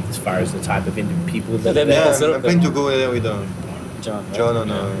Americans, like as far as the type of people that Yeah, are there. Yeah, I'm planning to go there with John. Right? John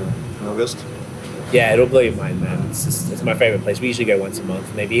in August. Yeah, it'll blow your mind, man. It's my favorite place. We usually go once a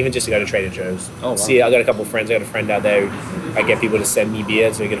month, maybe even just to go to Trader Joe's. Oh, wow. See, I got a couple of friends. I got a friend out there. I get people to send me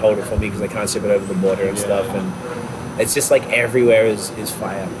beer so they can hold it for me because they can't ship it over the border and stuff. And it's just like everywhere is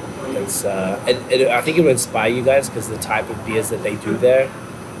fire. It's I think it would inspire you guys because the type of beers that they do there,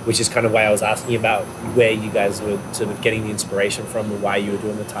 which is kind of why I was asking about where you guys were sort of getting the inspiration from and why you were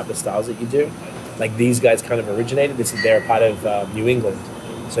doing the type of styles that you do. Like these guys kind of originated. They're a part of New England.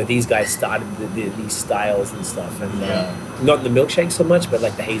 So these guys started these styles and stuff, and not the milkshake so much, but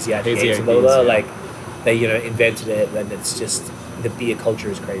like the hazy IPAs and blah, blah, blah. Like they invented it, and it's just the beer culture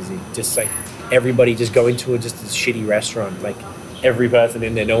is crazy. Just like everybody just going to just a shitty restaurant, like every person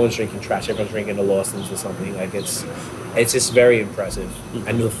in there, no one's drinking trash, everyone's drinking a Lawson's or something. Like it's just very impressive,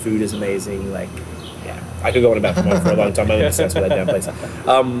 and the food is amazing. Like I could go on about Vermont for a long time. I'm obsessed with that damn place.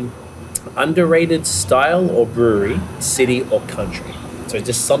 Underrated style or brewery, city or country. So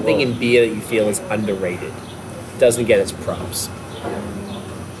just something in beer that you feel is underrated, doesn't get its props.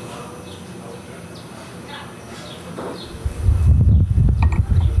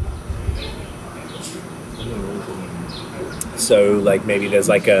 So like maybe there's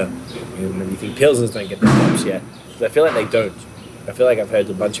like maybe you think Pilsners don't get the props yet. But I feel like they don't. I feel like I've heard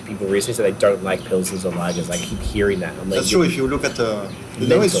a bunch of people recently say they don't like Pilsners or lagers. I keep hearing that. I'm like, that's true if you look at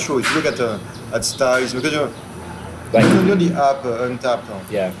it's true if you look at styles, because like, you know the app Untapped.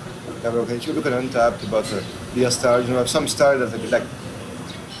 Yeah. Okay, if you look at Untapped about beer styles, you have some styles that are a bit like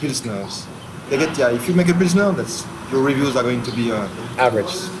Pilsners. They get if you make a Pilsner, that's your reviews are going to be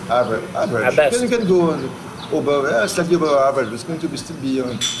average. Average. At best. Then you can go slightly above average. It's going to still be in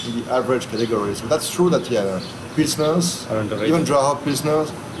the average category. So that's true that Pilsners, even dry hop Pilsners,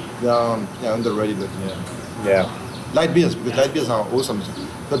 they are underrated. Yeah. Light beers, because light beers are awesome.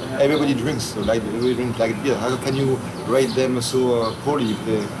 But everybody drinks, so everybody drinks light beer. How can you rate them so poorly if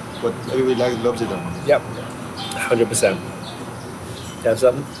but everybody loves it? Yep. 100%. You have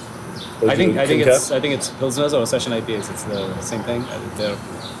something? I think it's Pilsners or Session IPAs. It's the same thing.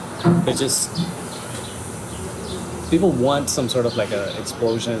 They're just people want some sort of like a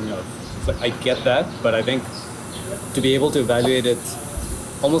explosion of. I get that, but I think to be able to evaluate it,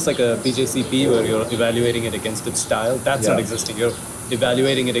 almost like a BJCP where you're evaluating it against its style, that's not existing. You're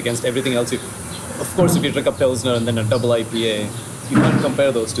evaluating it against everything else. Of course, if you drink a Pilsner and then a double IPA, you can't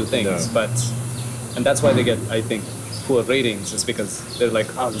compare those two things. No. And that's why they get, I think, poor ratings, is because they're like,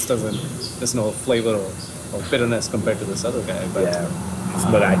 there's no flavor or bitterness compared to this other guy. But it's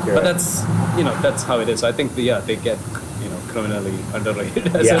not accurate. But that's how it is. So I think they get criminally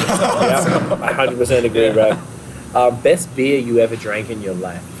underrated. I 100% agree, bro. Best beer you ever drank in your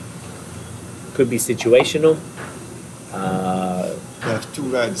life? Could be situational. I have two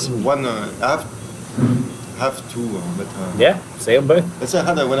rides. One, I have two, but say them both. Let's say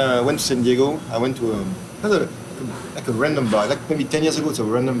when I went to San Diego, I went to a random bar, like maybe 10 years ago. It's a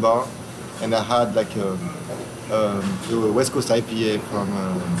random bar, and I had like the West Coast IPA from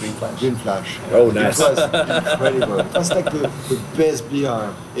Green Flash. Oh, nice. It was incredible. It was like the best beer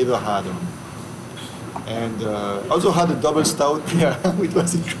I ever had. And I also had a double stout beer, which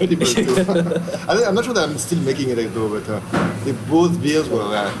was incredible too. I'm not sure that I'm still making it though, but both beers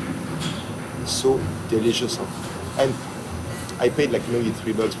were so delicious. And I paid like maybe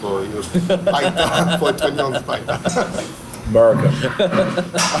 $3 for pint, for a 20-ounce pint. America.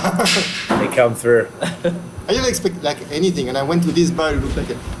 They come through. I didn't expect like anything, and I went to this bar. It looked like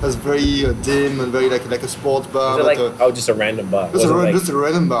it was very dim and very like a sports bar. Was it like just a random bar? Just a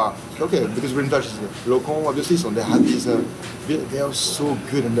random bar. Okay, because Green Flash is local, obviously, so they had these. They are so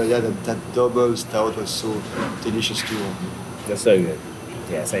good, and that double stout was so delicious too. They're so good.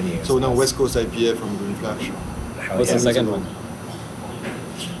 Yeah, same here. So now West Coast IPA from Green Flash. What's the second one?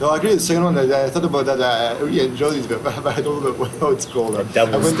 No, actually the second one, I thought about that. I really enjoyed it, but I don't know what it's called. I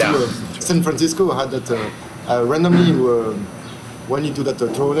went to San Francisco. I had that randomly. Went into that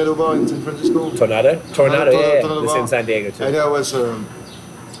Tornado bar in San Francisco. Tornado, yeah. It's in San Diego too. And I was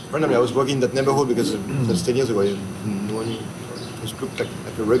randomly. I was working in that neighborhood because that's 10 years ago. It looked like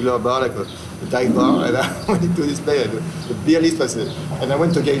a regular bar, like a dive bar, and I went into this place. The beer list was, and I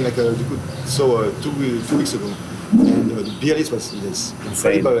went again like 2 weeks ago. And the beer list was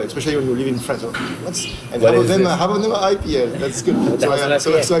incredible, especially when you live in France. Half of them are IPA. That's good.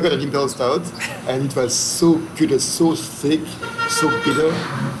 So I got an Imperial Stout, and it was so good, so thick, so bitter,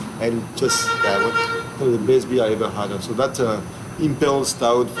 and just one of the best beer I ever had. So that Imperial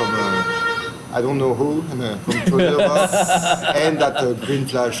Stout from I don't know who, from Tornado Bar, and that Green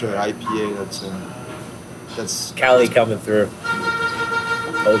Flash IPA. That's Cali coming through.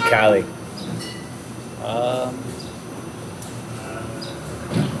 Old Cali.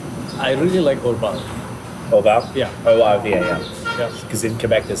 I really like Orval. Orval? Yeah. O-R-V-A-L. Yeah. Because in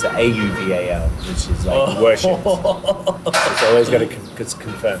Quebec there's an A-U-V-A-L, which is like worship. It's always got to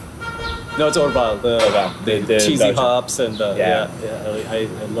confirm. No, it's Orval. The cheesy Belgian hops and I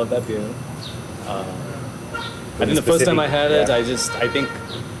love that beer. I think the first time I had it, I think,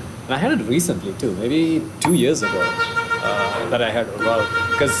 and I had it recently too, maybe 2 years ago, that I had Orval.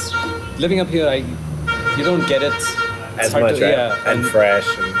 Because living up here, you don't get it as hard much, to- right? yeah, And fresh.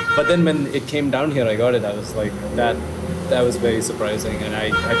 And, But then when it came down here, I got it. I was like, that was very surprising, and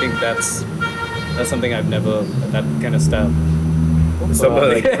I think that's something I've never, that kind of stuff. someone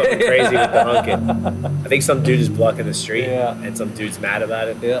like fucking crazy with the honking. I think some dude is blocking the street, Yeah. and some dude's mad about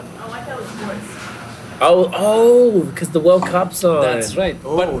it. Yeah, Oh, because the World Cup's on. that's right.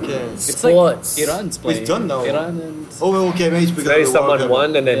 Oh, But okay. it's Sports. like Iran's playing. done now. Iran and Oh, okay, maybe it's because Maybe of the World someone Cup.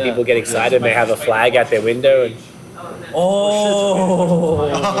 won, and then Yeah. people get excited, and they have a flag at their window. And, oh,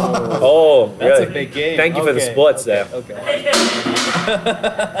 oh, that's really? a big game. Thank you for the Okay, sports okay, there. Okay.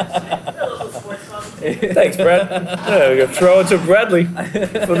 Thanks, Brad. Yeah, we're gonna throw it to Bradley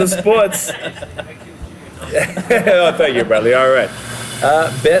for the sports. Oh, thank you, Bradley. All right.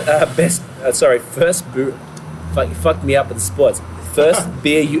 First brew. You fucked me up with the sports. First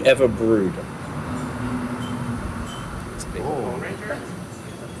beer you ever brewed.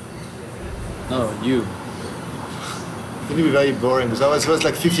 No, you. It will be very boring because it was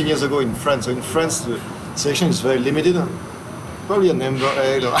like 15 years ago in France. So in France, the selection is very limited. Probably an amber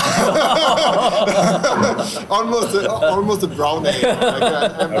ale, or almost a brown ale, like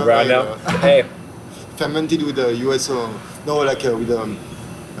an amber Around ale, now. Hey, fermented with a USO. No, like with how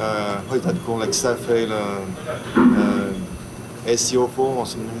is that called? Like Saf ale, SCO4 or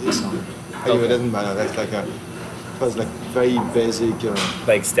something like this. Anyway, it doesn't matter. That's like it was like very basic.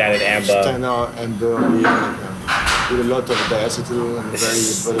 like standard amber. Standard amber beer, with a lot of diacetyl and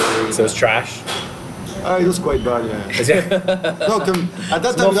very buttery. So it's trash. It was quite bad, yeah. Is it? No, at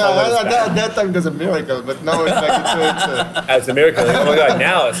that more time, fun when it's bad. at that time it was a miracle, but now it's like It's a miracle. Oh my god,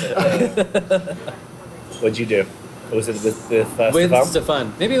 now it's what'd you do? Was it with With Stefan?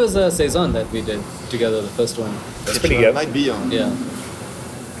 Stefan. Maybe it was a saison that we did together, the first one. That's pretty good. Might be. Yeah,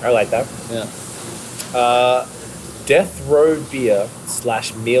 I like that. yeah. Death row beer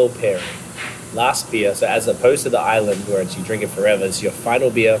 / meal pairing. Last beer, so as opposed to the island where you drink it forever, it's your final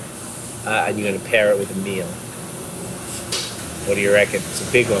beer, and you're going to pair it with a meal. What do you reckon? It's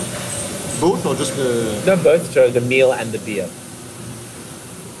a big one. Both or just the. No, both. So the meal and the beer.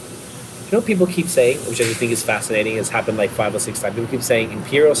 You know what people keep saying, which I just think is fascinating, has happened like 5 or 6 times. People keep saying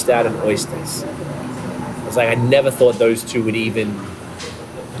Imperial Stout and oysters. I was like, I never thought those two would even.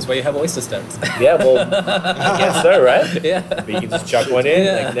 That's why you have oyster stouts. Yeah, well, I guess so, right? Yeah. But you can just chuck one in,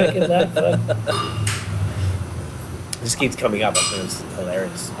 Yeah. like, look at that. Fuck. It just keeps coming up. I think it's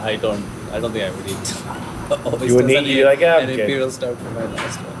hilarious. I don't think I would eat. You wouldn't eat? You're like, yeah, I'm an okay. imperial stout for my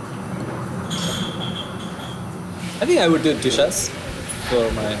last one. I think I would do Duchesse for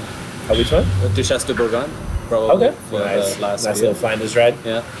my Oh, which one? Duchesse de Bourgogne, probably Okay. for Nice, the last nice beer. little Flanders red.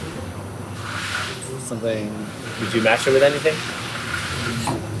 Yeah. Something. Did you match it with anything?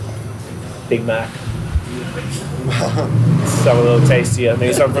 Big Mac. Some a little tastier.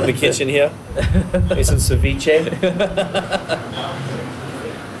 Maybe something from the kitchen here. Maybe some ceviche.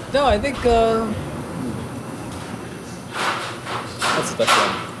 No, I think that's the best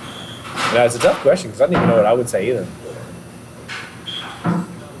one. No, it's a tough question because I don't even know what I would say either.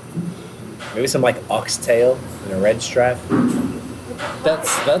 Maybe some like oxtail and a red stripe.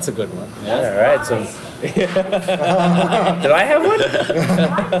 That's a good one. Yeah, Yeah. all right. So, did I have one?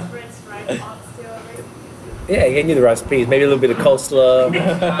 Yeah, you knew the recipes. Maybe a little bit of coleslaw,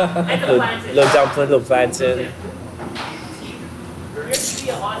 little dumpling, little plantain.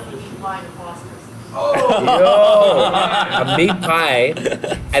 Yo, a meat pie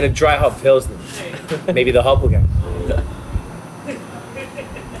and a dry hop pilsner. Maybe the hop again.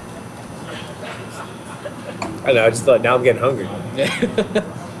 I don't know. I just thought now I'm getting hungry.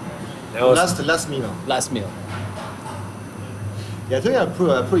 Now it's, Last meal. Last meal. Yeah, I think I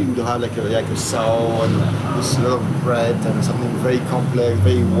probably would have like a sour and just a lot of bread and something very complex,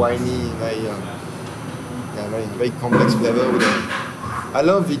 very winey, very complex flavor. I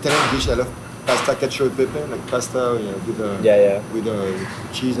love Italian dish. I love pasta, cacio e pepe, like pasta with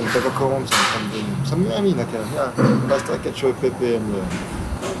cheese and peppercorns and something. Pasta, cacio e pepe and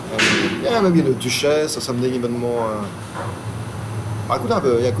maybe a duchesse or something even more. I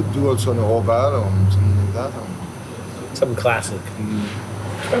could do also an orval or something like that. something classic.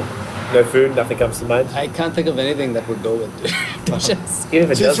 No food, nothing comes to mind. I can't think of anything that would go with dishes. Even if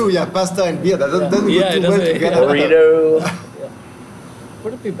it It's does, true, yeah, pasta and beer, that doesn't Yeah, go it too well doesn't- together. burrito.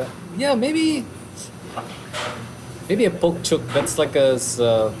 Would it be bad? Yeah, maybe a pork chook. That's like a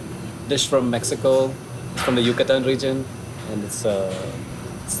dish from Mexico, from the Yucatan region, and it's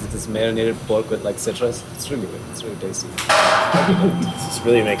this marinated pork with like citrus. It's really good. It's really tasty. It's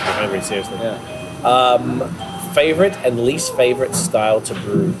really making me hungry, seriously. Yeah. Favorite and least favorite style to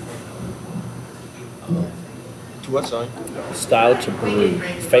brew. To what, sorry? Style to brew.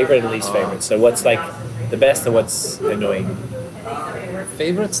 Favorite and least favorite. So what's like the best and what's annoying?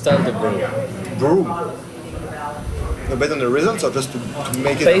 Favorite style to brew? Brew. No, based on the results or just to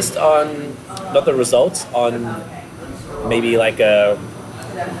make it? Based on not the results, on maybe like a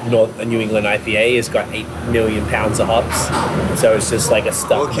New England IPA has got 8 million pounds of hops, so it's just like a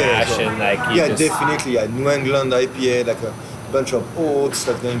stuck mash and like you just, definitely. Yeah, New England IPA, like a bunch of oats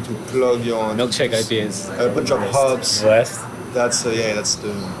that's going to plug your Milkshake IPAs. A bunch of hops. West. That's that's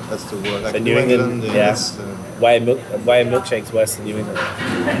the word. Like The New England, yeah. That's, Why are milkshakes West in New England?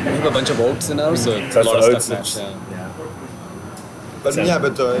 We have a bunch of oats in ours, so it's a lot of oats, stuff mash. Yeah. but So- yeah,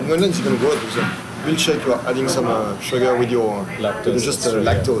 but in New England it's even worse because milkshake you are adding some sugar with your Lactose, just that's true,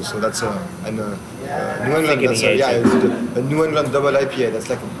 yeah. lactose. So that's and New England. That's Thickening a New England double IPA. That's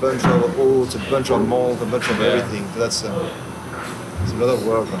like a bunch of oats, a bunch of malt, a bunch of everything. So that's it's a lot of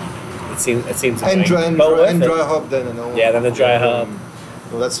work. It seems And annoying, dry, but worth it. dry hop then, you know. Yeah, then the dry hop.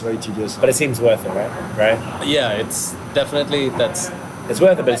 So that's very tedious. But it seems worth it, right? Yeah, it's definitely It's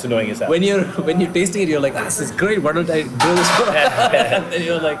worth it, but it's annoying as hell. when you're tasting it, you're like, this is great. Why don't I do this for? And then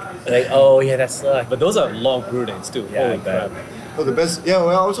you're like, oh yeah, that sucks. but those are long brew days too. Yeah, Holy I bet. crap. Oh, the best. Yeah, well,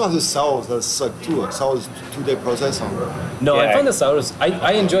 I also have the sours that suck too. Sours 2-day process. No, Yeah. I find the sours.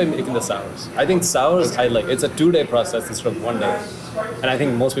 I enjoy making the sours. I think sours. I like. It's a 2-day process instead of 1 day, and I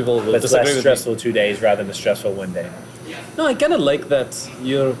think most people will But it's disagree less with stressful 2 days rather than a stressful 1 day. me. No, I kind of like that.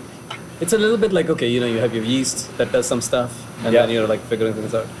 It's a little bit like okay, you have your yeast that does some stuff, and Yeah. then you're like figuring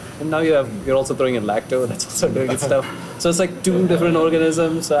things out. And now you're also throwing in lacto that's also doing its stuff. So it's like 2 different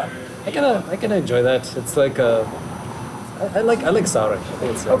organisms. I kind of enjoy that. It's like I like souring. I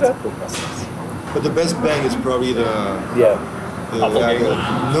think it's a cool process. But the best bang is probably the. Yeah. Doppelganger?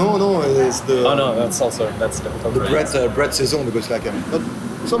 No, it's the. Oh no, that's difficult. The bread saison because like not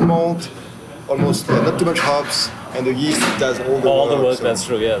some malt, almost not too much hops, and the yeast does all the work. So- That's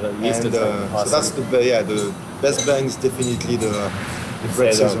true. Yeah, the yeast And is so awesome. that's the best bang is definitely the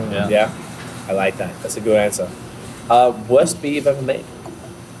bread Saison. saison. Yeah. I like that. That's a good answer. Worst beer you've ever made?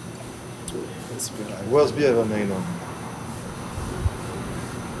 Worst beer ever made. No?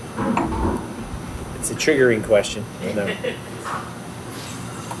 It's a triggering question. I know.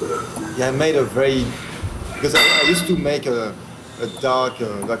 Yeah, I made a very because I used to make a dark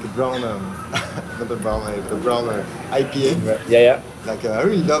like a brown not a brown ale, but a brown IPA. Yeah. Like I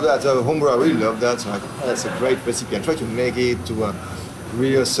really love that homebrew. I really love that. So like that's a great recipe. I try to make it to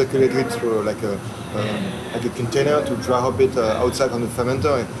really circulate it through like a container to dry hop it outside on the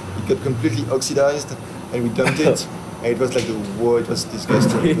fermenter. And it got completely oxidized, and we dumped it. And it was like it was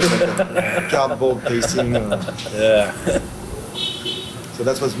disgusting. It was like a cardboard tasting. Yeah. So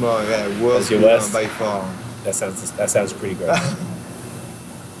that was my worst your beer worst? by far. That sounds pretty great.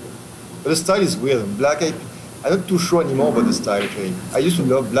 But the style is weird. Black IPA. I'm not too sure anymore about the style actually. I used to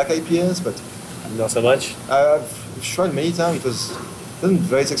love black IPAs, but Not so much. I've tried many times. It wasn't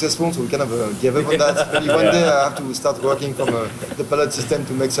very successful, so we kind of gave up on that. Maybe one day I have to start working from the palate system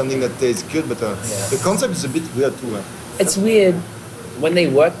to make something that tastes good. But the concept is a bit weird too. It's weird. When they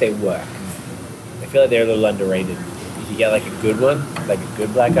work, they work. I feel like they're a little underrated. If you get like a good one, like a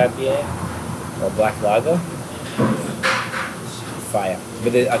good black IPA or black lager, fire.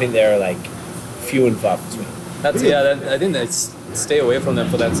 But I think they're like few and far between. I think that's stay away from them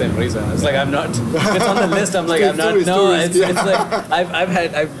for that same reason. It's like I'm not. If it's on the list, I'm like I'm not. Tourist, No, tourist, it's like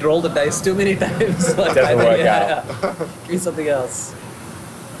I've rolled the dice too many times. Like, Doesn't work yeah. Give me something else.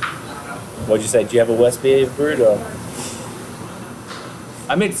 What'd you say? Do you have a West beer you've brewed or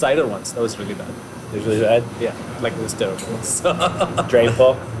I made cider once. That was really bad. usually bad? Yeah, like it was terrible. So, Drain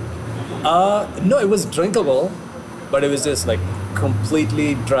Paul? no, it was drinkable, but it was just like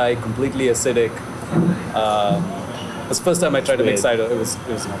completely dry, completely acidic. It was the first time I tried to make Weird. cider. It was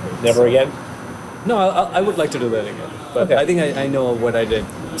not good. Never again? No, I would like to do that again. But Okay. I think I know what I did,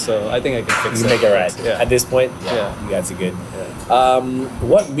 so I think I can fix You it. make it right. Yeah. At this point? Yeah. You guys are good.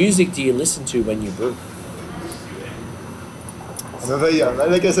 What music do you listen to when you brew? I'm a very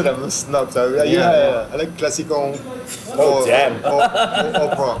like I said, I'm a snob. So I like classical damn. or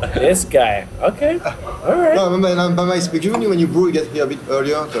opera. This guy. Okay. All right. No, by my speech, even when you brew, you get here a bit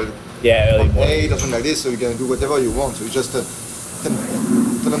earlier, so Yeah, early morning. 8 or something like this, so you can do whatever you want. So you just turn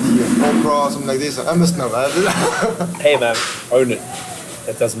on the opera, something like this. I'm a snob. Hey man, own it.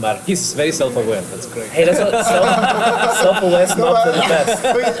 It doesn't matter. He's very self-aware. That's great. Hey, that's what self-aware snobs are the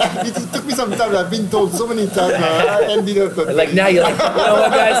best. It took me some time. I've been told so many times. I ended up. Like now you're like, you know what,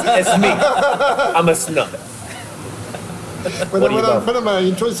 guys? It's me. I'm a snub. When What do you a love? friend of mine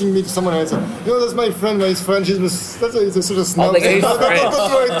introducing me to someone else, that's my friend, but he's French. He's a sort of snob. like he's Don't French.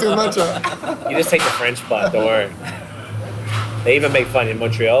 worry too much. You just take the French part. Don't worry. They even make fun in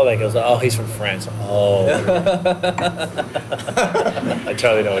Montreal. Like, it was like, oh, he's from France. Oh. I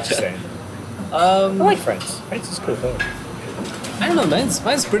totally know what you're saying. I like France. France is cool. Though. I don't know,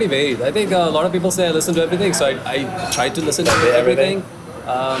 mine's pretty varied. I think a lot of people say I listen to everything, so I try to listen to everything.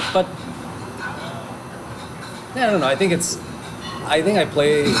 But yeah, I don't know. I think I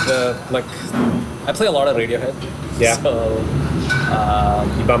play I play a lot of Radiohead. Yeah. So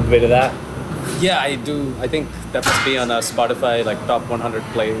You bump a bit of that? yeah, I do. I think that must be on Spotify, like top 100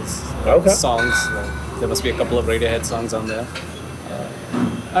 plays. Okay. Songs. There must be a couple of Radiohead songs on there.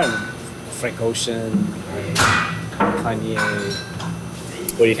 I don't know. Frank Ocean, Kanye.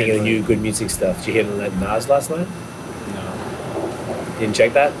 What do you think of the new good music stuff? Did you hear the Nas last night? No. Didn't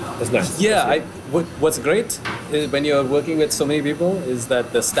check that? That's nice. Yeah, what's great is when you're working with so many people is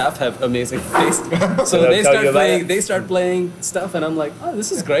that the staff have amazing taste. So they start playing stuff, and I'm like, oh,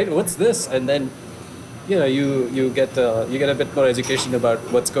 this is great. What's this? And then, you get a bit more education about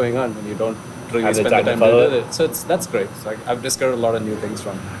what's going on when you don't really Have the spend the time time to follow doing it. So that's great. So I've discovered a lot of new things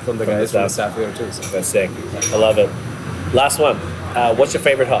from the From guys the from the staff. staff here too. So. That's sick. I love it. Last one. What's your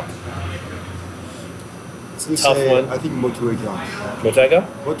favorite hop? Still Tough say, one. I think Motueka. Bottega?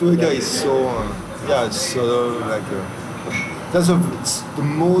 Motueka is so, it's so like, it's the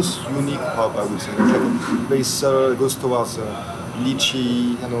most unique hop, I would say. It's like very subtle, it goes towards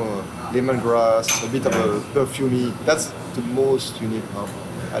lychee, lemongrass, a bit of a perfumey. That's the most unique hop.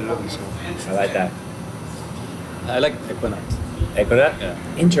 I love it so. I like that. I like Equinox. Equinox? Yeah.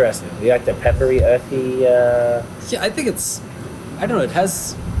 Interesting. You like the peppery, earthy. Yeah, I think I don't know.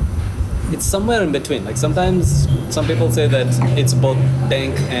 It's somewhere in between. Like sometimes some people say that it's both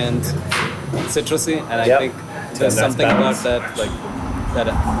dank and citrusy, and Yep. I think there's nice something balance. about that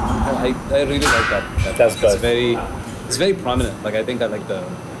I really like that. That's it's good. it's very prominent. Like I think I like the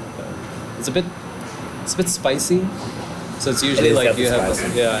it's a bit spicy. So it's usually is like you have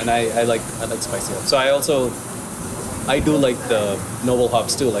definitely spicy. and I like spicy hops. So I do like the noble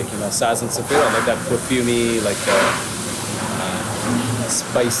hops too, like Saz and Saphira. I like that perfumey, like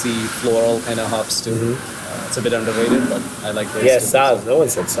spicy floral kind of hops too. Mm-hmm. It's a bit underrated, but I like those. Yeah, too. Saz. No one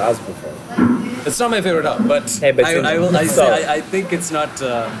said Saz before. It's not my favorite hop, but Hey, but I think it's not.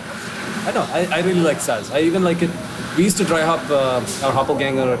 I don't know. I really like Saz. I even like it. We used to dry hop our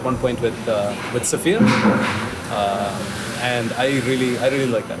Hoppelganger at one point with Saphir, and I really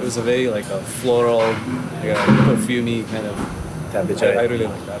like that. It was a very like a floral, like a perfumey kind of Temperature. I really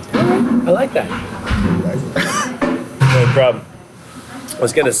like that. I like that. No problem. I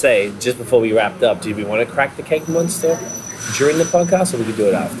was gonna say, just before we wrapped up, do we want to crack the cake monster during the podcast, or we could do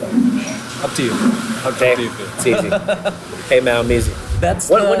it after? Up to you. Okay, Up to you. it's easy. Hey man, I'm easy. That's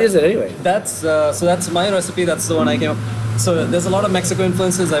What is it anyway? That's that's my recipe. That's the one I came up. So there's a lot of Mexico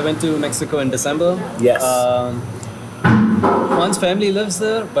influences. I went to Mexico in December. Yes. Juan's family lives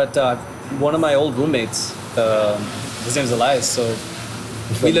there, but one of my old roommates, his name's Elias. So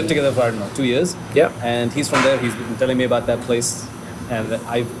we lived together for I don't know 2 years. Yeah. And he's from there. He's been telling me about that place, and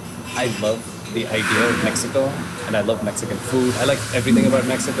I love the idea of Mexico, and I love Mexican food. I like everything about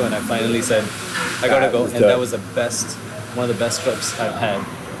Mexico, and I finally said I gotta go, let's and do that it. was one of the best trips I've had,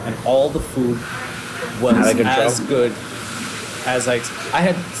 and all the food was Out of control. as good as I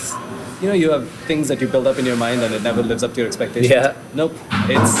had. You have things that you build up in your mind, and it never lives up to your expectations. Yeah. Nope.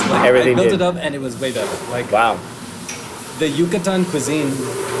 It's like Everything I built did. it up, and it was way better. Like Wow. the Yucatan cuisine,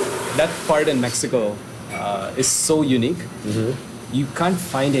 that part in Mexico is so unique. Mm-hmm. You can't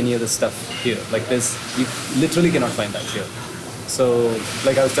find any of the stuff here. Like you literally cannot find that here. So,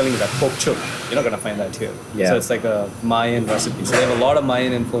 like I was telling you, that pork chop, you're not gonna find that here. Yeah. So it's like a Mayan recipe. So they have a lot of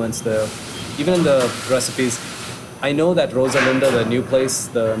Mayan influence there. Even in the recipes, I know that Rosalinda, the new place,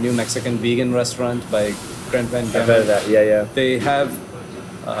 the new Mexican vegan restaurant by Grant Van I've heard of that. Yeah. they have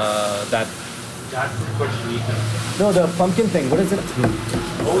that. That's cochinita. No, the pumpkin thing. What is it?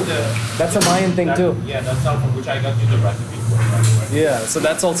 Oh, That's a Mayan thing too. Yeah, that's all from which I got you the recipe for. By the way. Yeah, so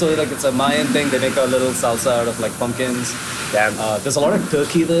that's also like it's a Mayan thing. They make a little salsa out of like pumpkins. Damn. There's a lot of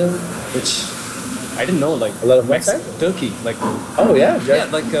turkey there, which I didn't know. Like A lot of Mexican? turkey, like Oh yeah.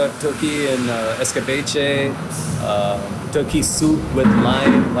 like turkey and escabeche, turkey soup with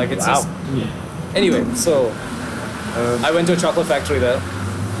lime. Like it's Wow. just. Anyway, so I went to a chocolate factory there.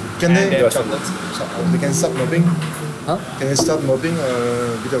 Can and they? they have chocolates. They can start mopping. Huh? Can they start mopping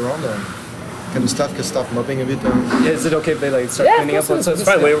a bit around? Can the staff start mopping a bit? Is it okay if they like start Yeah, cleaning up? it's So it's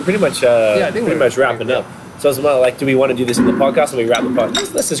fine. We're pretty much I think pretty we're much wrapping up. So it's more like, do we want to do this in the podcast, or we wrap the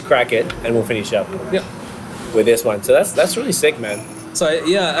podcast? Let's just crack it, and we'll finish up Yeah. with this one. So that's really sick, man. So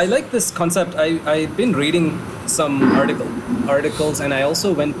I like this concept. I've been reading some articles, and I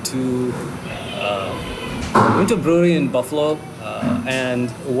also went to a brewery in Buffalo And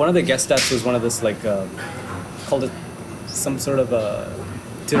one of the guest stats was one of this called it some sort of a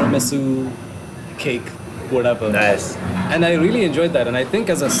tiramisu cake, whatever. Nice. And I really enjoyed that. And I think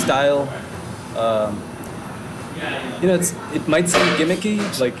as a style, it might sound gimmicky,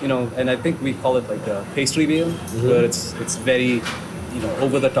 and I think we call it like a pastry beer, where it's very,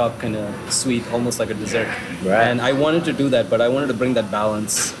 over the top, kind of sweet, almost like a dessert. Right. And I wanted to do that, but I wanted to bring that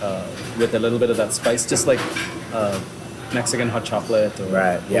balance with a little bit of that spice, just like Mexican hot chocolate. Or,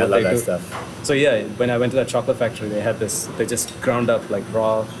 Right. Yeah, I what love they that do. stuff. So yeah, when I went to that chocolate factory, they had this. They just ground up like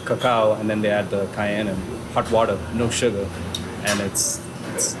raw cacao, and then they add the cayenne and hot water, no sugar, and it's.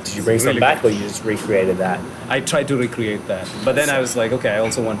 Did you bring some really back, good. or you just recreated that? I tried to recreate that, but then I was like, okay, I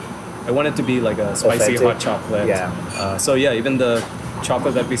want it to be like a spicy Authentic? hot chocolate. Yeah. So yeah, even the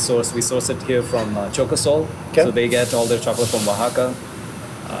chocolate that we source it here from Chocosol. Okay. So they get all their chocolate from Oaxaca.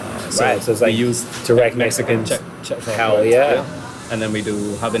 Right, so it's like we use direct Mexican chocolate. yeah. And then we do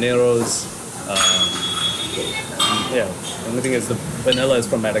habaneros. The only thing is the vanilla is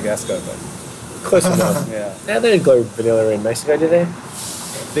from Madagascar, but Close enough. yeah, Now they don't grow vanilla in Mexico, do they?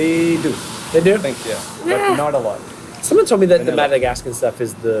 they do. They do? I think but not a lot. Someone told me that the Vanilla. Madagascan stuff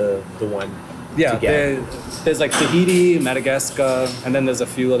is the one. Yeah, to get. there's like Tahiti, Madagascar, and then there's a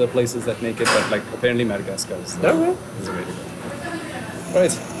few other places that make it, but like apparently Madagascar is the Okay. is the way to go.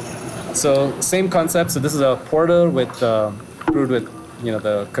 Right. So same concept. So this is a porter with brewed with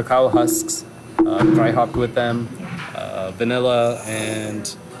the cacao husks, dry hopped with them, vanilla,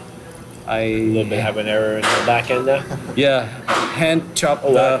 and A little bit of habanero in the back end there. hand chopped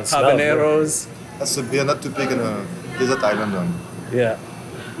Oh, wow, I the can smell it. habaneros. That's a beer not too big in a desert island. Yeah,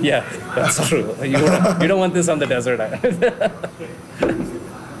 that's true. You don't want this on the desert island.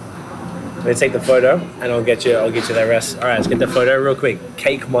 Let me take the photo, and I'll get you the rest. All right, let's get the photo real quick.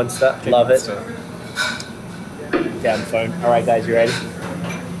 Cake Monster, love it. Down the phone. All right, guys, you ready?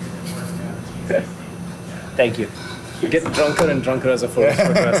 Thank you. Get drunker and drunker as a photo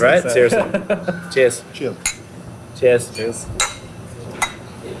progresses. Right? Seriously. Cheers. Cheers. Cheers. Cheers.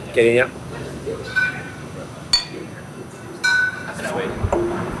 Get in, yeah.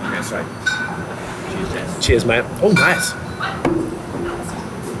 Cheers, mate. Oh, nice.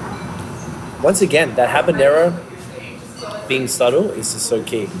 Once again, that habanero being subtle is just so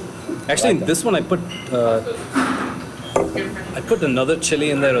key. Actually, like that. this one I put another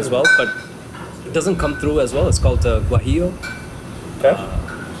chili in there as well, but it doesn't come through as well. It's called guajillo. Okay.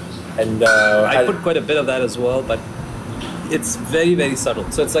 And I put quite a bit of that as well, but it's very, very subtle.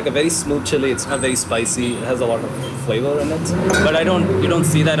 So it's like a very smooth chili. It's not very spicy. It has a lot of flavor in it. But you don't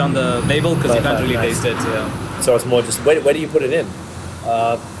see that on the label because you can't really Nice. taste it. Yeah. so it's more just where do you put it in?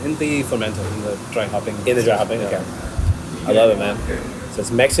 In the fermenter, in the dry hopping. In the dry hopping. Okay. I love it, man. So it's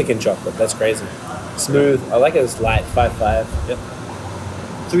Mexican chocolate. That's crazy. Smooth. I like it. It's light. 5.5. Yep.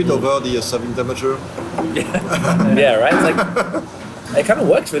 It's a bit over the serving temperature. Yeah, right. It's like it kind of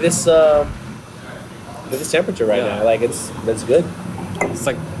works for this temperature right Yeah. now. Like that's good. It's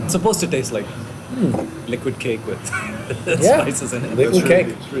like it's supposed to taste like liquid cake with Yeah. spices in it. Liquid It's really cake.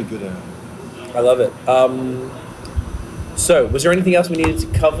 good. It's really good. I love it. So, was there anything else we needed to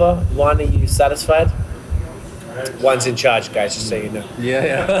cover? Juan, are you satisfied? Juan's in charge, guys, just so you know.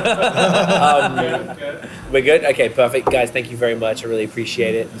 Yeah. We're good? Okay, perfect. Guys, thank you very much. I really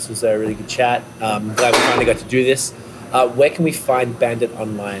appreciate it. This was a really good chat. Glad we finally got to do this. Where can we find Bandit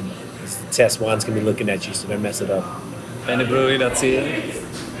online? It's the test. Juan's going to be looking at you, so don't mess it up. Banditbrewery.ca,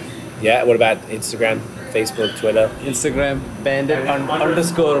 Yeah, what about Instagram, Facebook, Twitter? Instagram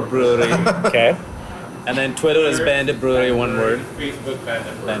bandit_brewery, Okay. and then Twitter is Bandit Brewery, one word. Facebook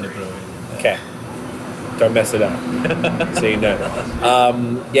Bandit. Bandit Brewery. Okay. Don't mess it up. So you know.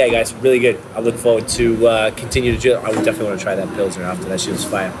 Yeah, guys, really good. I look forward to continue to do it. I would definitely want to try that Pilsner after that. Shit was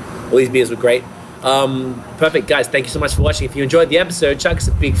fire. All these beers were great. Perfect, guys. Thank you so much for watching. If you enjoyed the episode, chuck us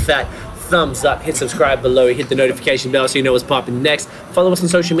a big fat thumbs up. Hit subscribe below. Hit the notification bell so you know what's popping next. Follow us on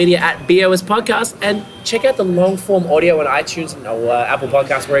social media at BOS Podcast. And check out the long form audio on iTunes and Apple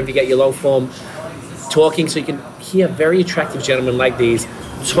Podcasts, wherever you get your long form talking, so you can hear very attractive gentlemen like these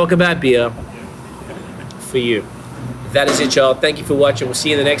talk about beer for you. That is it, y'all. Thank you for watching. We'll see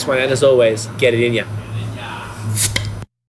you in the next one. And as always, get it in ya.